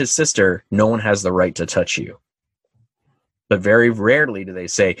tell his sister, no one has the right to touch you. But very rarely do they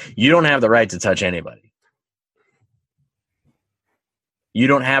say, you don't have the right to touch anybody. You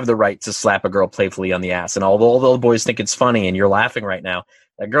don't have the right to slap a girl playfully on the ass. And although all the boys think it's funny and you're laughing right now,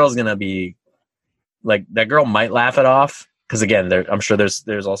 that girl's going to be like, that girl might laugh it off. Because again, I'm sure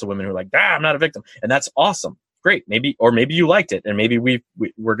there's also women who are like, I'm not a victim. And that's awesome. Great. Maybe you liked it. And maybe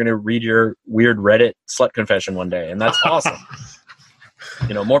we're going to read your weird Reddit slut confession one day. And that's awesome.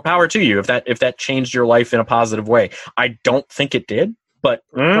 You know, more power to you if that changed your life in a positive way. I don't think it did, but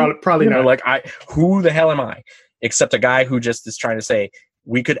probably not. Like, who the hell am I? Except a guy who just is trying to say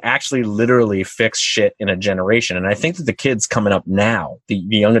we could actually literally fix shit in a generation. And I think that the kids coming up now, the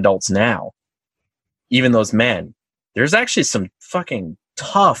young adults now, even those men, there's actually some fucking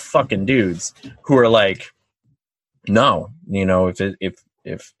tough fucking dudes who are like, no, you know,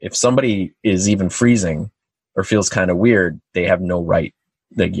 if somebody is even freezing or feels kind of weird, they have no right.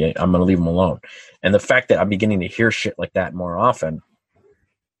 Like, yeah, I'm going to leave them alone. And the fact that I'm beginning to hear shit like that more often,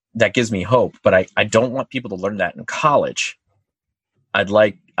 that gives me hope. But I don't want people to learn that in college. I'd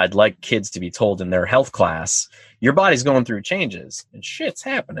like kids to be told in their health class, your body's going through changes and shit's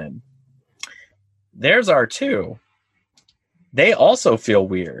happening. Theirs are too. They also feel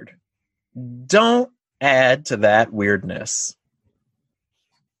weird. Don't add to that weirdness.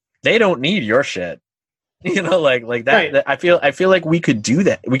 They don't need your shit. You know, like that, right. That I feel like we could do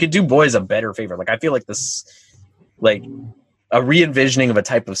that. We could do boys a better favor. Like, I feel like this, like a re-envisioning of a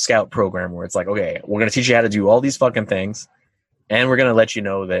type of scout program where it's like, okay, we're going to teach you how to do all these fucking things. And we're going to let you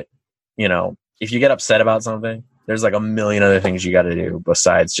know that, you know, if you get upset about something, there's like a million other things you got to do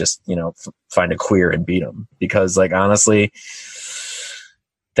besides just, you know, find a queer and beat them. Because, like, honestly,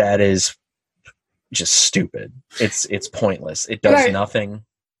 that is just stupid. It's pointless. It does nothing.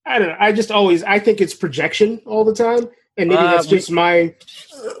 I don't know. I think it's projection all the time. And maybe that's just my...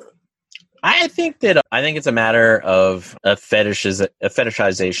 I think it's a matter of a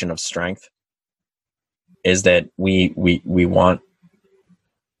fetishization of strength. Is that we're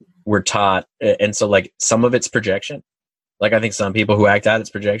taught, and so like some of it's projection. Like I think some people who act out it's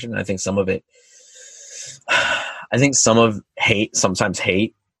projection. I think some of sometimes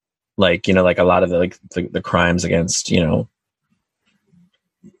hate, like, you know, like a lot of the crimes against, you know,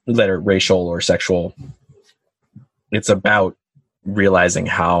 that are racial or sexual. It's about realizing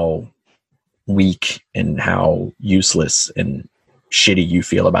how weak and how useless and shitty you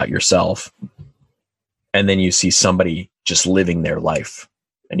feel about yourself. And then you see somebody just living their life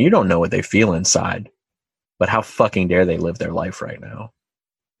and you don't know what they feel inside, but how fucking dare they live their life right now?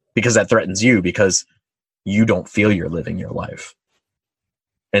 Because that threatens you, because you don't feel you're living your life.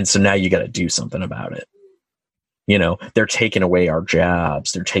 And so now you got to do something about it. You know, they're taking away our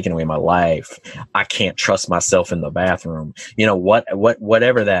jobs. They're taking away my life. I can't trust myself in the bathroom. You know,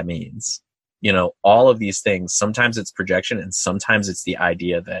 whatever that means, you know, all of these things, sometimes it's projection and sometimes it's the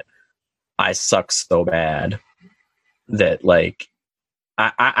idea that I suck so bad that, like,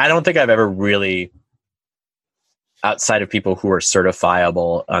 I don't think I've ever really, outside of people who are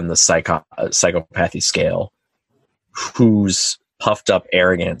certifiable on the psychopathy scale, whose puffed up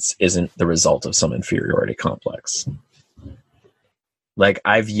arrogance isn't the result of some inferiority complex. Like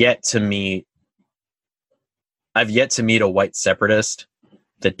I've yet to meet a white separatist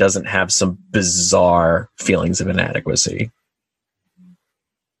that doesn't have some bizarre feelings of inadequacy.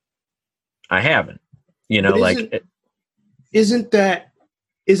 I haven't, you know, isn't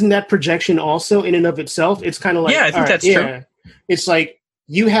that projection also in and of itself? It's kind of like, yeah, I think that's true. It's like,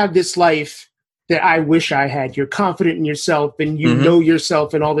 you have this life that I wish I had. You're confident in yourself and you know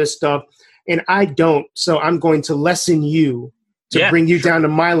yourself and all this stuff. And I don't. So I'm going to lessen you to bring you down to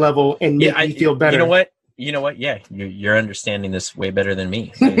my level and make me feel better. You know what? Yeah. You're understanding this way better than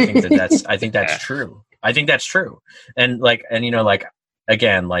me. I think I think that's true. I think that's true. And you know, like,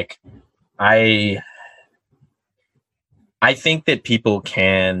 again, like I think that people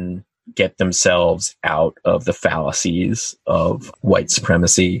can get themselves out of the fallacies of white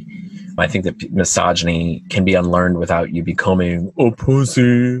supremacy. I think that misogyny can be unlearned without you becoming a pussy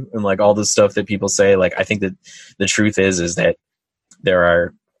and like all this stuff that people say. Like, I think that the truth is that there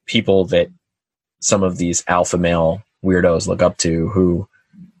are people that some of these alpha male weirdos look up to who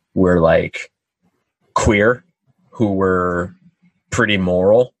were like queer, who were pretty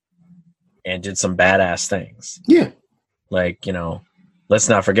moral and did some badass things. Yeah. Like, you know, let's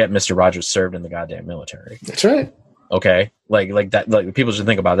not forget Mr. Rogers served in the goddamn military. That's right. Okay. Like that, like people should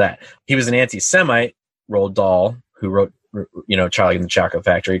think about that. He was an anti-Semite, Roald Dahl, who wrote, you know, Charlie and the Chocolate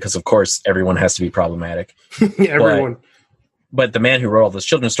Factory, because of course everyone has to be problematic. Everyone. But the man who wrote all those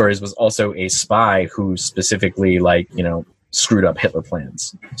children's stories was also a spy who specifically, like, you know, screwed up Hitler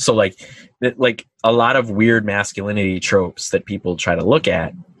plans. So like a lot of weird masculinity tropes that people try to look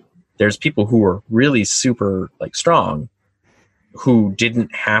at, there's people who are really super like strong who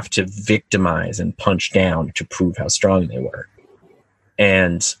didn't have to victimize and punch down to prove how strong they were.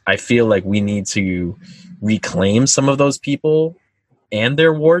 And I feel like we need to reclaim some of those people and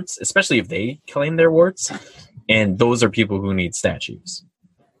their warts, especially if they claim their warts. And those are people who need statues,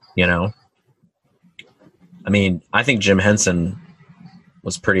 you know? I mean, I think Jim Henson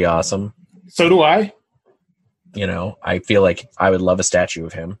was pretty awesome. So do I. You know, I feel like I would love a statue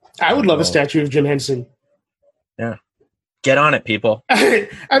of him. I would love a statue of Jim Henson. Yeah. Get on it, people.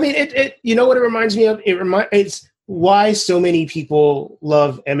 I mean, it you know what it reminds me of? It's why so many people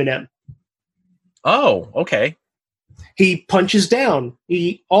love Eminem. Oh, okay. He punches down.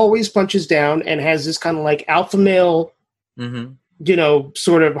 He always punches down and has this kind of like alpha male, you know,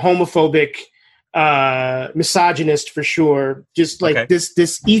 sort of homophobic, misogynist for sure. Just like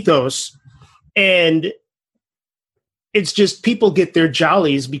this ethos. And it's just people get their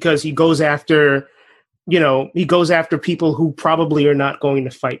jollies because he goes after, you know, people who probably are not going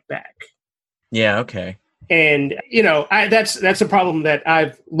to fight back. Yeah. Okay. And, you know, that's a problem that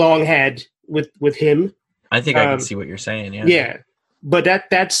I've long had with him. I think I can see what you're saying. Yeah. Yeah. But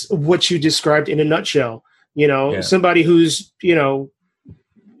that's what you described in a nutshell. You know, somebody who's, you know,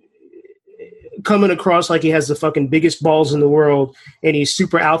 coming across like he has the fucking biggest balls in the world and he's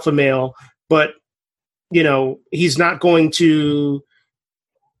super alpha male, but, you know, he's not going to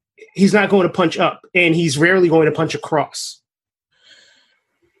punch up and he's rarely going to punch across.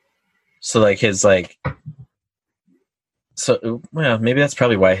 So like well, maybe that's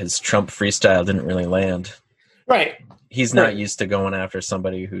probably why his Trump freestyle didn't really land. Right. He's not used to going after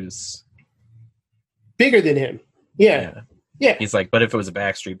somebody who's bigger than him. Yeah. He's like, but if it was a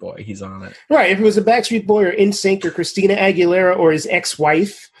Backstreet Boy, he's on it. Right. If it was a Backstreet Boy or NSYNC or Christina Aguilera or his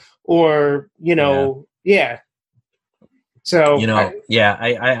ex-wife or, yeah. So,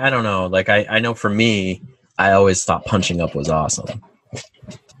 I don't know. Like, I know for me, I always thought Punching Up was awesome.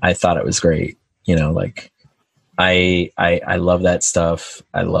 I thought it was great. Like I love that stuff.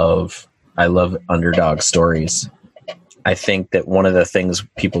 I love underdog stories. I think that one of the things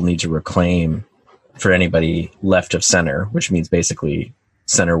people need to reclaim for anybody left of center, which means basically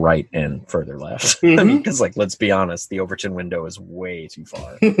center right and further left. Mm-hmm. I mean, because like, let's be honest, the Overton window is way too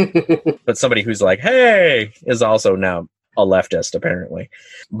far. But somebody who's like, hey, is also now a leftist, apparently.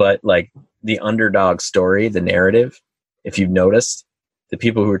 But like the underdog story, the narrative, if you've noticed, the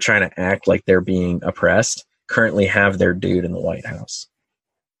people who are trying to act like they're being oppressed currently have their dude in the White House.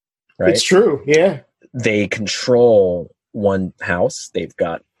 Right? It's true. Yeah. They control one house. They've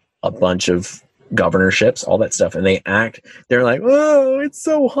got a bunch of governorships, all that stuff. And they're like, oh, it's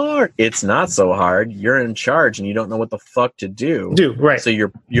so hard. It's not so hard. You're in charge and you don't know what the fuck to do. Right. So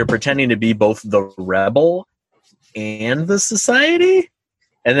you're pretending to be both the rebel and the society.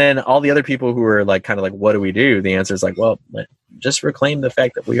 And then all the other people who are like, kind of like, what do we do? The answer is like, well, just reclaim the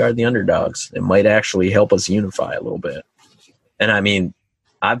fact that we are the underdogs. It might actually help us unify a little bit. And I mean,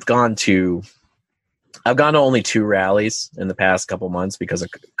 I've gone to only 2 rallies in the past couple months because of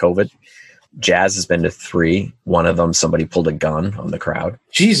COVID. Jazz has been to 3. One of them, somebody pulled a gun on the crowd.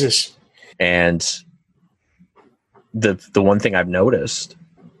 Jesus. And the one thing I've noticed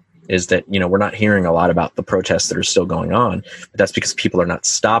is that, we're not hearing a lot about the protests that are still going on, but that's because people are not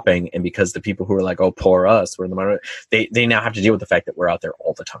stopping. And because the people who are like, oh, poor us, we're in the minority, they now have to deal with the fact that we're out there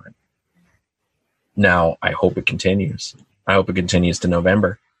all the time. Now, I hope it continues. I hope it continues to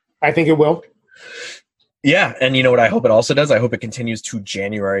November. I think it will. Yeah. And you know what I hope it also does? I hope it continues to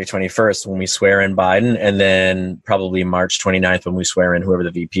January 21st when we swear in Biden, and then probably March 29th when we swear in whoever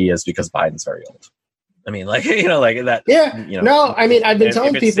the VP is, because Biden's very old. I mean, like, like that. Yeah. No, I mean, I've been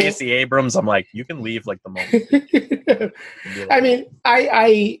telling if it's people. Stacey Abrams, I'm like, you can leave like the moment. I mean,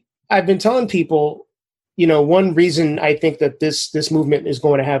 I've been telling people, one reason I think that this movement is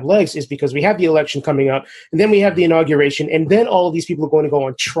going to have legs is because we have the election coming up, and then we have the inauguration, and then all of these people are going to go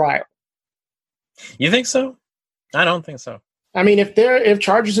on trial. You think so? I don't think so. I mean, if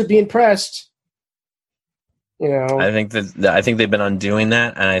charges are being pressed, I think they've been undoing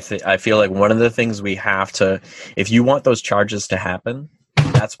that, and I feel like one of the things we have to, if you want those charges to happen,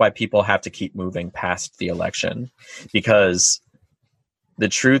 that's why people have to keep moving past the election, because the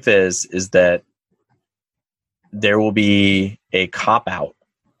truth is that there will be a cop-out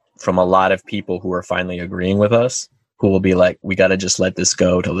from a lot of people who are finally agreeing with us, who will be like, we got to just let this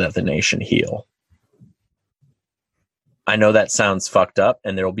go to let the nation heal. I know that sounds fucked up,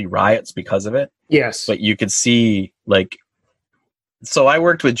 and there will be riots because of it. Yes. But you could see, like, so I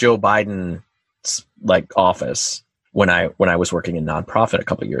worked with Joe Biden's like office when I was working in nonprofit a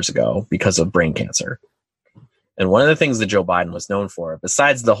couple of years ago because of brain cancer. And one of the things that Joe Biden was known for,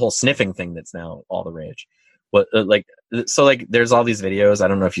 besides the whole sniffing thing that's now all the rage, there's all these videos, I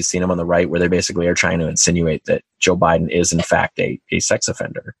don't know if you've seen them on the right, where they basically are trying to insinuate that Joe Biden is in fact a sex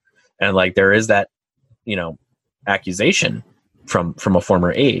offender. And like, there is that, accusation from a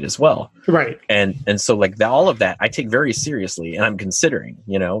former aide as well. Right. And so like all of that I take very seriously, and I'm considering,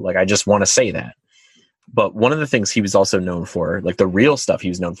 like, I just want to say that. But one of the things he was also known for, like the real stuff he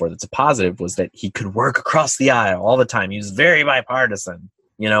was known for that's a positive, was that he could work across the aisle all the time. He was very bipartisan.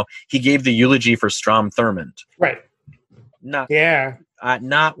 He gave the eulogy for Strom Thurmond. Right.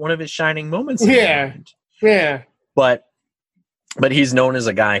 Not one of his shining moments. Yeah. Yeah. But he's known as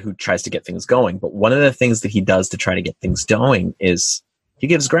a guy who tries to get things going. But one of the things that he does to try to get things going is he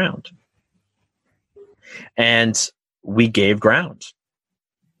gives ground. And we gave ground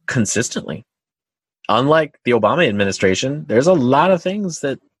consistently. Unlike the Obama administration, there's a lot of things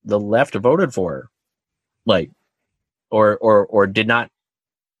that the left voted for, like, or did not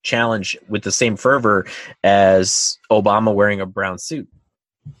challenge with the same fervor as Obama wearing a brown suit.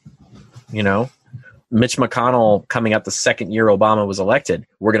 Mitch McConnell coming out the second year Obama was elected,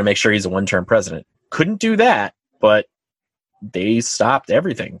 we're going to make sure he's a one-term president. Couldn't do that, but they stopped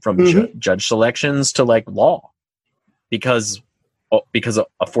everything from judge selections to like law because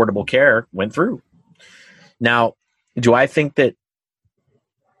Affordable Care went through. Now, do I think that,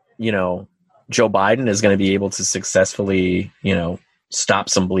 Joe Biden is going to be able to successfully, stop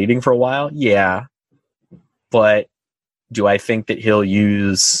some bleeding for a while? Yeah. But do I think that he'll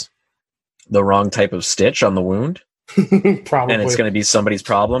use the wrong type of stitch on the wound? Probably. And it's going to be somebody's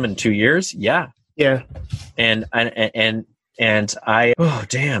problem in 2 years? Yeah. Yeah. And I, oh,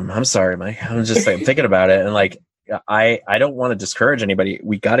 damn, I'm sorry, Mike. I'm just like thinking about it. And like, I don't want to discourage anybody.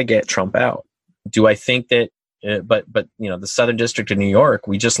 We got to get Trump out. Do I think that But the Southern District of New York,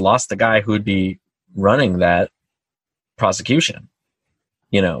 we just lost the guy who would be running that prosecution.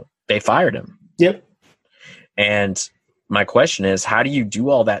 They fired him. Yep. And my question is, how do you do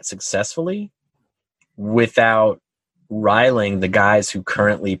all that successfully without riling the guys who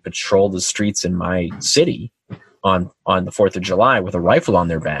currently patrol the streets in my city on the 4th of July with a rifle on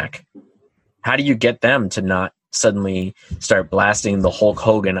their back? How do you get them to not suddenly start blasting the Hulk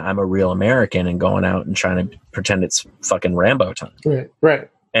Hogan, I'm a real American, and going out and trying to pretend it's fucking Rambo time? Right.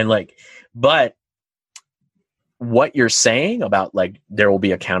 And but what you're saying about there will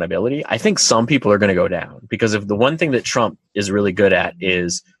be accountability, I think some people are going to go down, because if the one thing that Trump is really good at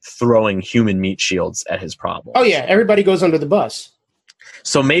is throwing human meat shields at his problems. Oh yeah, everybody goes under the bus.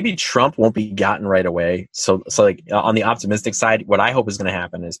 So maybe Trump won't be gotten right away. So on the optimistic side, what I hope is going to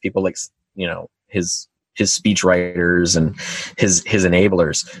happen is people his speech writers and his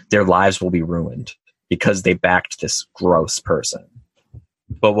enablers, their lives will be ruined because they backed this gross person.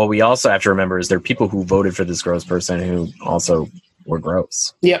 But what we also have to remember is there are people who voted for this gross person who also were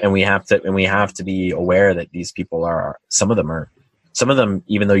gross. Yeah. And we have to be aware that these people some of them,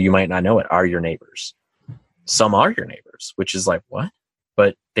 even though you might not know it, are your neighbors. Some are your neighbors, which is like, what?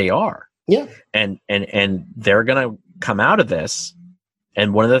 But they are. Yeah. And they're going to come out of this.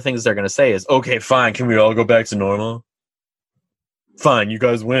 And one of the things they're going to say is, okay, fine. Can we all go back to normal? Fine. You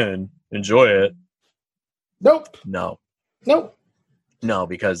guys win. Enjoy it. Nope. No,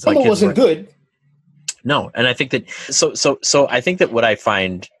 because it wasn't good. No, and I think that so I think that what I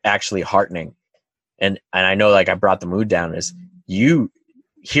find actually heartening, and I know I brought the mood down, is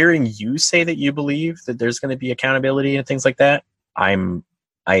hearing you say that you believe that there's going to be accountability and things like that. I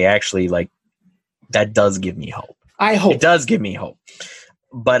actually that does give me hope. I hope it does give me hope,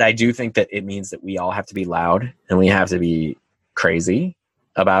 but I do think that it means that we all have to be loud and we have to be crazy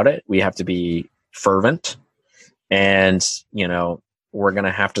about it. We have to be fervent, and we're going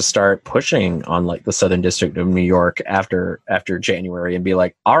to have to start pushing on the Southern District of New York after January and be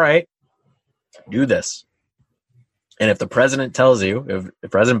like, all right, do this. And if the president tells you,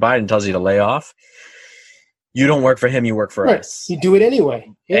 if President Biden tells you to lay off, you don't work for him, you work for us. You do it anyway.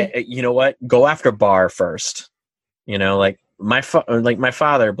 Yeah. You know what? Go after Barr first. My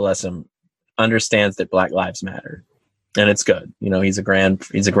father, bless him, understands that Black lives matter. And it's good. He's a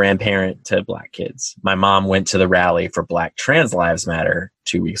grandparent to Black kids. My mom went to the rally for Black Trans Lives Matter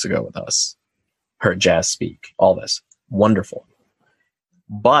 2 weeks ago with us. Heard Jazz speak. All this. Wonderful.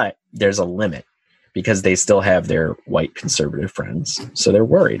 But there's a limit because they still have their white conservative friends. So they're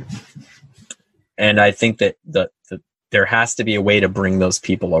worried. And I think that there has to be a way to bring those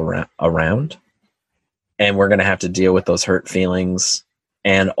people around. And we're going to have to deal with those hurt feelings.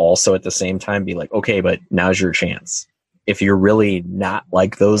 And also at the same time be like, okay, but now's your chance. If you're really not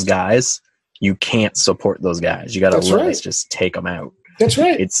like those guys, you can't support those guys. You got to let's just take them out. That's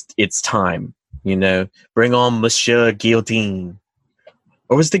right. It's time. Bring on Monsieur Guillotine.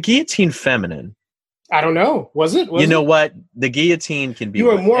 Or was the guillotine feminine? I don't know. Was it? What? The guillotine can be. You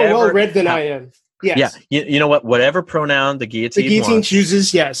are more well-read than I am. Yes. Yeah. You know what? Whatever pronoun the guillotine wants,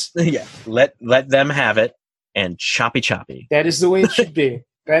 chooses, yes. Yeah. Let them have it, and choppy. That is the way it should be.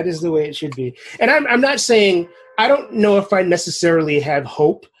 That is the way it should be. And I'm not saying, I don't know if I necessarily have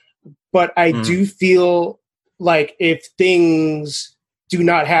hope, but I do feel like if things do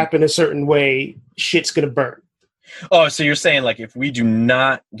not happen a certain way, shit's going to burn. Oh, so you're saying if we do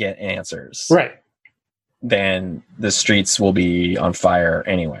not get answers, right, then the streets will be on fire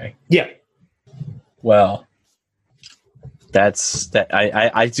anyway. Yeah. Well, that's that.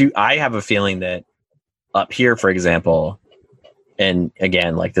 I have a feeling that up here, for example, and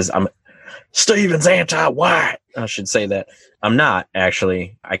again, I'm Steven's anti-white. I should say that. I'm not,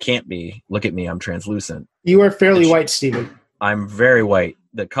 actually. I can't be. Look at me. I'm translucent. You are fairly white, Steven. I'm very white.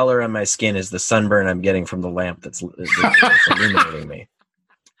 The color on my skin is the sunburn I'm getting from the lamp that's illuminating me.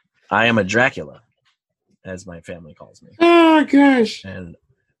 I am a Dracula, as my family calls me. Oh, gosh. And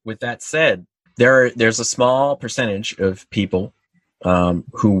with that said, there's a small percentage of people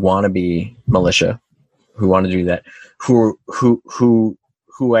who want to be militia, who want to do that, who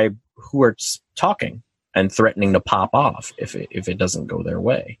are talking and threatening to pop off if it doesn't go their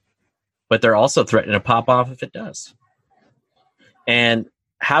way. But they're also threatening to pop off if it does. And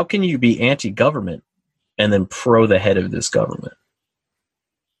how can you be anti-government and then pro the head of this government?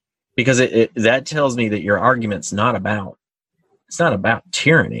 Because that tells me that your argument's not about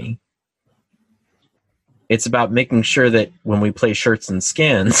tyranny. It's about making sure that when we play shirts and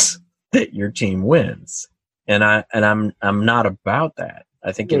skins, that your team wins. And I'm not about that.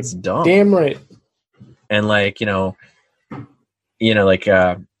 I think it's dumb. Damn right. And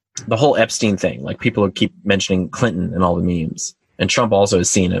the whole Epstein thing. Like people keep mentioning Clinton and all the memes, and Trump also has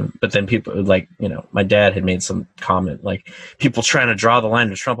seen him. But then people like, you know, my dad had made some comment like people trying to draw the line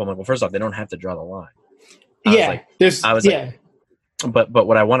to Trump. I'm like, well, first off, they don't have to draw the line. I was like, but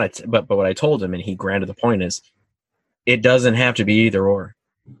what I wanted, but what I told him, and he granted the point, is it doesn't have to be either or.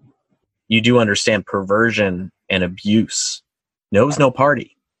 You do understand perversion and abuse knows no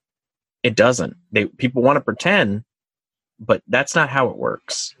party. It doesn't. People want to pretend, but that's not how it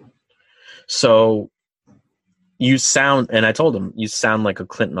works. So you sound, and I told him, you sound like a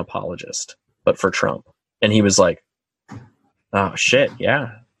Clinton apologist, but for Trump. And he was like, oh shit,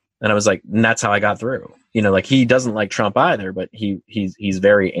 yeah. And I was like, and that's how I got through. You know, like he doesn't like Trump either, but he's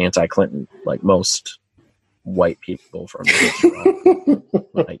very anti-Clinton, like most white people from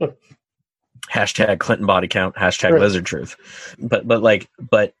like hashtag Clinton body count, hashtag lizard truth.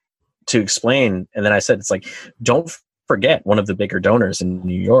 But to explain, and then I said, it's like, don't forget one of the bigger donors in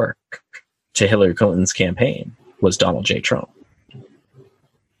New York to Hillary Clinton's campaign was Donald J. Trump.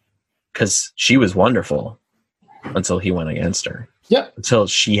 Because she was wonderful until he went against her. Yeah. Until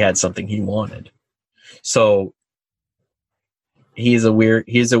she had something he wanted. So he's a weird,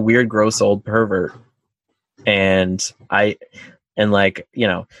 gross old pervert. And like, you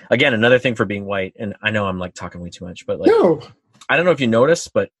know, again, another thing for being white, and I know I'm like talking way too much, but like, no. I don't know if you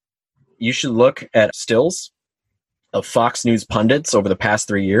noticed, but you should look at stills of Fox News pundits over the past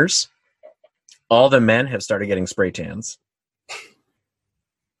 3 years. All the men have started getting spray tans.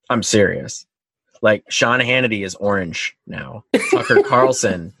 I'm serious. Like Sean Hannity is orange now. Tucker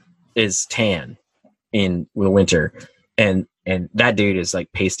Carlson is tan in the winter. And that dude is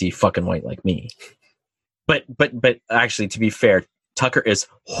like pasty fucking white like me. But actually, to be fair, Tucker is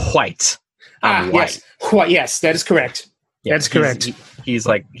white. I'm white. Yes. Yes, that is correct. Yeah, that's correct. He's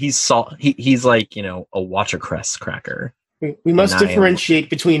like, he's like, you know, a watercress cracker. We must differentiate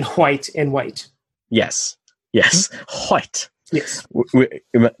between white and white. Yes. White. Yes.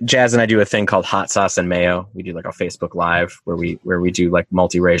 Jazz and I do a thing called Hot Sauce and Mayo. We do like a Facebook Live where we do like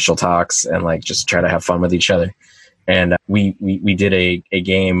multiracial talks and like just try to have fun with each other. And we did a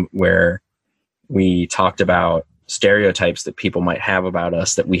game where we talked about stereotypes that people might have about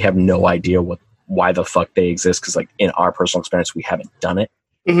us that we have no idea why the fuck they exist, because like in our personal experience we haven't done it.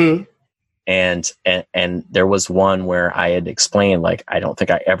 Mm-hmm. And there was one where I had explained, like, I don't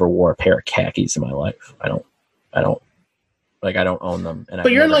think I ever wore a pair of khakis in my life. I don't own them. And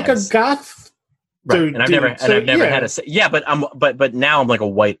but you're like a goth, right? And I've never had a yeah. But now I'm like a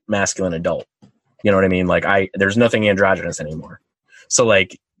white masculine adult. You know what I mean? Like there's nothing androgynous anymore. So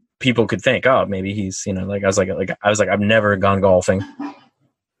like people could think, oh, maybe he's, you know, like I was like I've never gone golfing.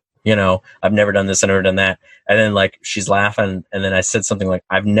 You know, I've never done this, I've never done that. And then like she's laughing, and then I said something like,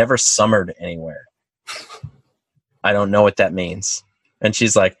 I've never summered anywhere. I don't know what that means. And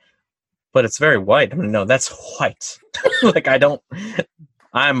she's like, but it's very white. I'm like, no, that's white. Like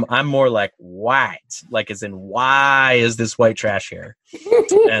I'm more like white. Like as in, why is this white trash here?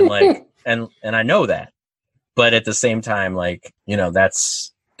 And like and I know that. But at the same time, like, you know,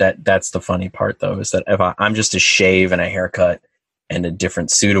 that's the funny part though, is that if I'm just a shave and a haircut and a different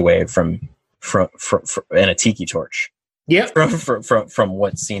suit away from and a tiki torch. Yeah. From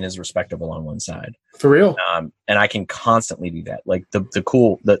what's seen as respectable on one side. For real. And I can constantly do that. Like the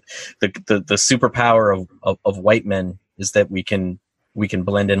superpower of white men is that we can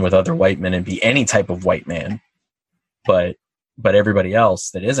blend in with other white men and be any type of white man. But everybody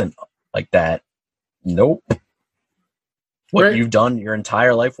else that isn't like that, nope. What you've done your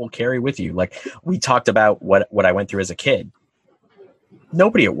entire life will carry with you. Like we talked about what I went through as a kid.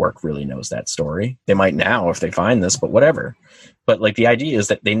 Nobody at work really knows that story. They might now if they find this, but whatever. But like the idea is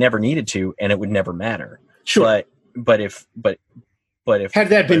that they never needed to, and it would never matter. Sure. But if had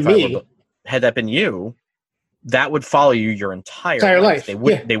that been you, that would follow you your entire life. They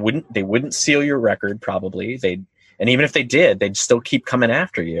wouldn't seal your record probably. And even if they did, they'd still keep coming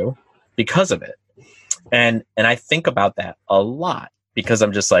after you because of it. And I think about that a lot because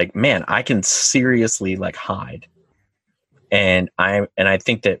I'm just like, man, I can seriously like hide. And I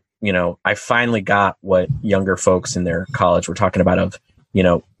think that, you know, I finally got what younger folks in their college were talking about of, you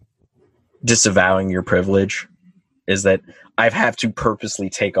know, disavowing your privilege, is that I have to purposely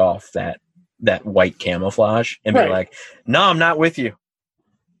take off that white camouflage and be like, no, I'm not with you.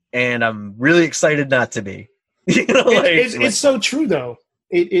 And I'm really excited not to be. You know, it's so true though.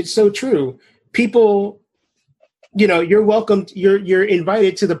 It's so true. People, you know, you're welcome. You're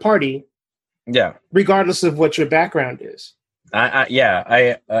invited to the party. Yeah. Regardless of what your background is. I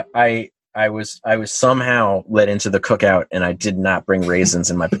was somehow led into the cookout, and I did not bring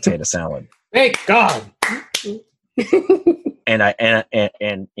raisins in my potato salad. Thank God.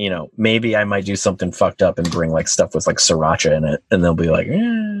 and you know, maybe I might do something fucked up and bring like stuff with like sriracha in it, and they'll be like,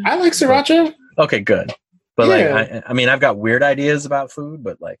 I like sriracha. Okay, good. But Yeah. like, I mean, I've got weird ideas about food,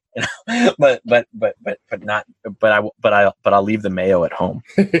 but like, you know, but I'll leave the mayo at home.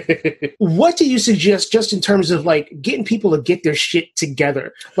 What do you suggest just in terms of like getting people to get their shit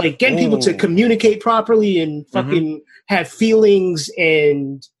together? Like getting people to communicate properly and fucking have feelings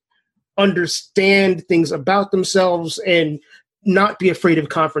and understand things about themselves and not be afraid of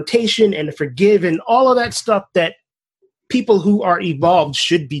confrontation and forgive and all of that stuff that people who are evolved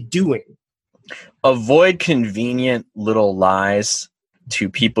should be doing. Avoid convenient little lies to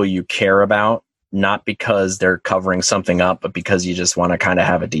people you care about, not because they're covering something up, but because you just want to kind of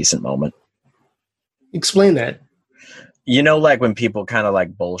have a decent moment. Explain that. You know, like when people kind of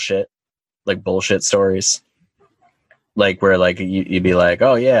like bullshit stories, like where like you'd be like,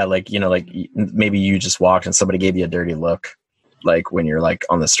 oh yeah, like, you know, like maybe you just walked and somebody gave you a dirty look, like when you're like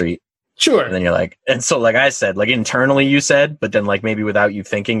on the street. Sure. And then you're like, and so like I said, like internally you said, but then like maybe without you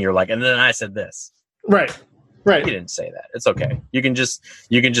thinking, you're like, and then I said this. Right. You didn't say that. It's okay. You can just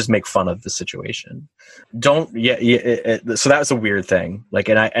make fun of the situation. So that was a weird thing. Like,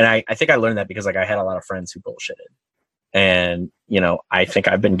 and I think I learned that because like I had a lot of friends who bullshitted, and you know, I think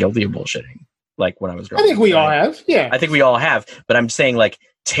I've been guilty of bullshitting. Like when I was growing up. I think we all have. Yeah. I think we all have, but I'm saying like,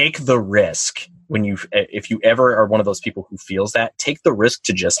 take the risk if you ever are one of those people who feels that, take the risk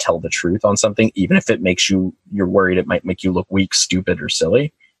to just tell the truth on something, even if it makes you're worried it might make you look weak, stupid, or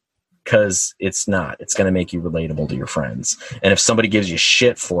silly. Because it's not. It's going to make you relatable to your friends. And if somebody gives you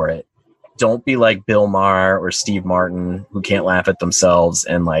shit for it, don't be like Bill Maher or Steve Martin, who can't laugh at themselves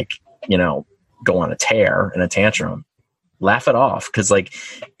and like, you know, go on a tear and a tantrum. Laugh it off. Because like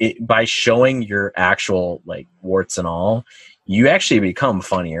by showing your actual like warts and all, you actually become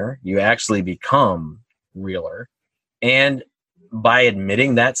funnier. You actually become realer. And by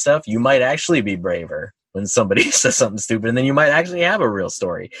admitting that stuff, you might actually be braver when somebody says something stupid, and then you might actually have a real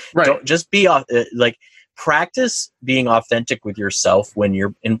story. Right. Don't just be like, practice being authentic with yourself when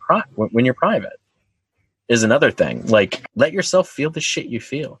you're when you're private is another thing. Like, let yourself feel the shit you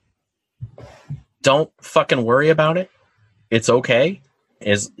feel. Don't fucking worry about it. It's okay.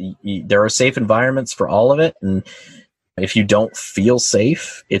 There are safe environments for all of it. And if you don't feel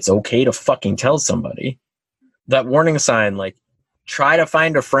safe, it's okay to fucking tell somebody. That warning sign, like, try to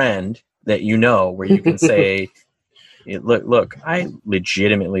find a friend that you know where you can say, look, I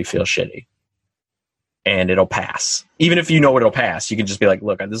legitimately feel shitty. And it'll pass. Even if you know it'll pass, you can just be like,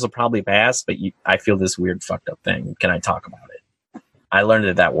 look, this will probably pass, but I feel this weird fucked up thing. Can I talk about it? I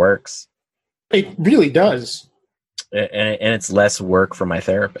learned that works. It really does. And it's less work for my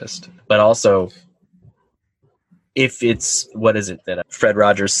therapist. But also, if it's, what is it that Fred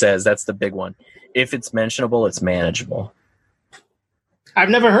Rogers says? That's the big one. If it's mentionable, it's manageable. I've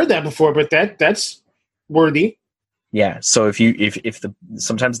never heard that before, but that's worthy. Yeah. So if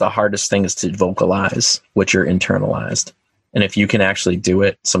sometimes the hardest thing is to vocalize what you're internalized. And if you can actually do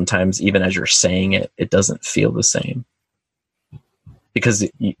it, sometimes even as you're saying it, it doesn't feel the same. Because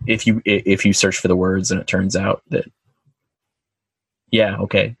if you search for the words and it turns out that, yeah,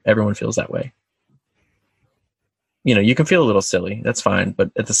 okay, everyone feels that way. You know, you can feel a little silly. That's fine.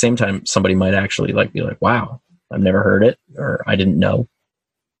 But at the same time, somebody might actually like be like, wow, I've never heard it, or I didn't know.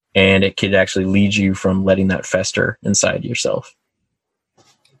 And it could actually lead you from letting that fester inside yourself.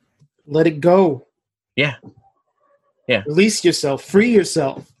 Let it go. Yeah. Yeah. Release yourself. Free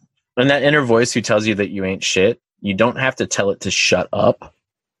yourself. And that inner voice who tells you that you ain't shit, you don't have to tell it to shut up.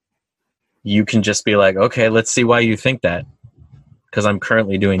 You can just be like, okay, let's see why you think that. Because I'm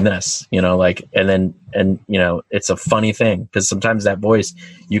currently doing this, you know, like, and you know, it's a funny thing because sometimes that voice,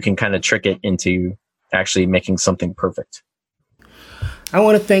 you can kind of trick it into actually making something perfect. I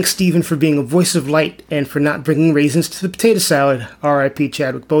want to thank Stephen for being a voice of light and for not bringing raisins to the potato salad, R.I.P.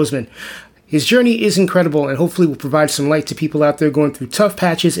 Chadwick Boseman. His journey is incredible and hopefully will provide some light to people out there going through tough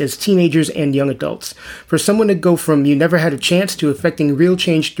patches as teenagers and young adults. For someone to go from you never had a chance to affecting real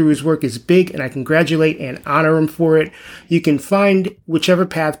change through his work is big, and I congratulate and honor him for it. You can find Whichever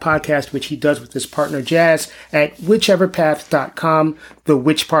Path podcast, which he does with his partner Jazz, at whicheverpath.com. The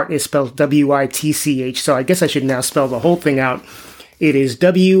which part is spelled W-I-T-C-H, so I guess I should now spell the whole thing out. It is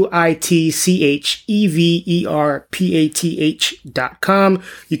WITCHEVERPATH.com.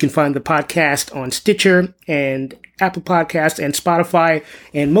 You can find the podcast on Stitcher and Apple Podcasts and Spotify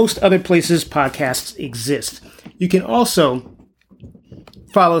and most other places podcasts exist. You can also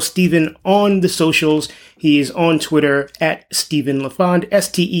follow Stephen on the socials. He is on Twitter at Stephen Lafond,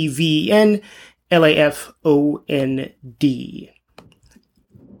 STEVEN LAFOND.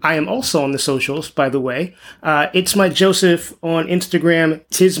 I am also on the socials, by the way. It's Mike Joseph on Instagram,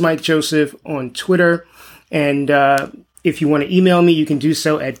 Tis Mike Joseph on Twitter. And if you want to email me, you can do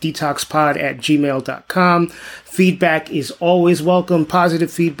so at detoxpod@gmail.com. Feedback is always welcome.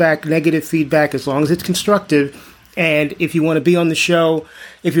 Positive feedback, negative feedback, as long as it's constructive. And if you want to be on the show,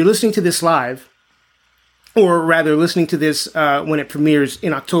 if you're listening to this live, or rather listening to this when it premieres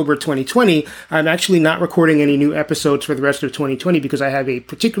in October 2020, I'm actually not recording any new episodes for the rest of 2020 because I have a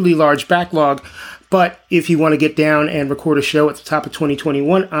particularly large backlog. But if you want to get down and record a show at the top of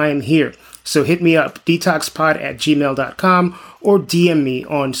 2021, I am here. So hit me up, detoxpod@gmail.com, or DM me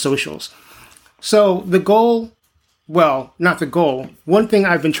on socials. So the goal, well, not the goal. One thing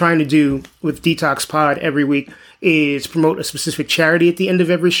I've been trying to do with Detox Pod every week is promote a specific charity at the end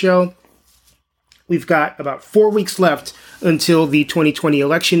of every show. We've got about 4 weeks left until the 2020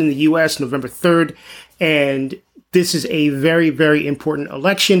 election in the U.S., November 3rd. And this is a very, very important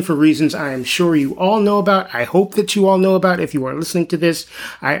election for reasons I am sure you all know about. I hope that you all know about if you are listening to this.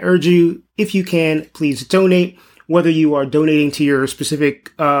 I urge you, if you can, please donate, whether you are donating to your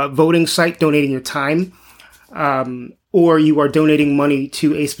specific voting site, donating your time, or you are donating money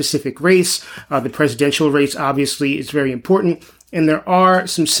to a specific race. The presidential race, obviously, is very important. And there are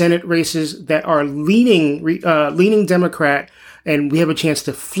some Senate races that are leaning Democrat, and we have a chance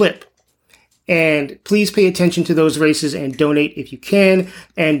to flip. And please pay attention to those races and donate if you can.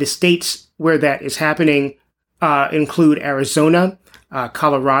 And the states where that is happening include Arizona,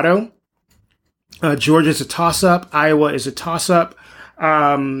 Colorado, Georgia's a toss-up, Iowa is a toss-up,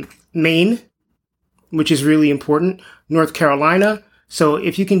 Maine, which is really important, North Carolina. So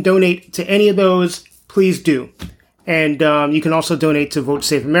if you can donate to any of those, please do. And you can also donate to Vote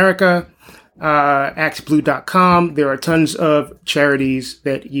Save America, actblue.com. There are tons of charities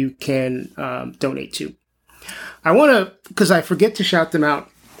that you can donate to. I want to, because I forget to shout them out,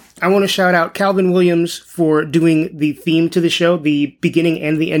 I want to shout out Calvin Williams for doing the theme to the show, the beginning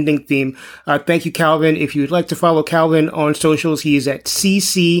and the ending theme. Thank you, Calvin. If you'd like to follow Calvin on socials, he is at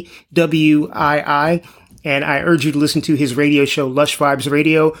CCWII. And I urge you to listen to his radio show, Lush Vibes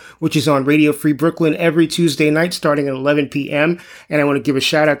Radio, which is on Radio Free Brooklyn every Tuesday night starting at 11 p.m. And I want to give a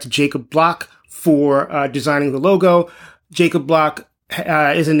shout out to Jacob Block for designing the logo. Jacob Block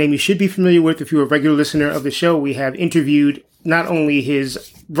is a name you should be familiar with if you're a regular listener of the show. We have interviewed not only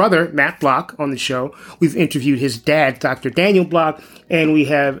his brother, Matt Block, on the show, we've interviewed his dad, Dr. Daniel Block, and we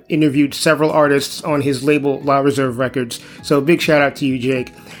have interviewed several artists on his label, La Reserve Records. So big shout out to you,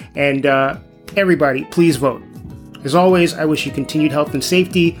 Jake. And everybody, please vote. As always, I wish you continued health and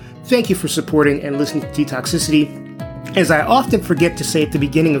safety. Thank you for supporting and listening to Detoxicity. As I often forget to say at the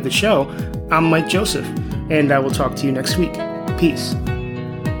beginning of the show, I'm Mike Joseph, and I will talk to you next week. Peace.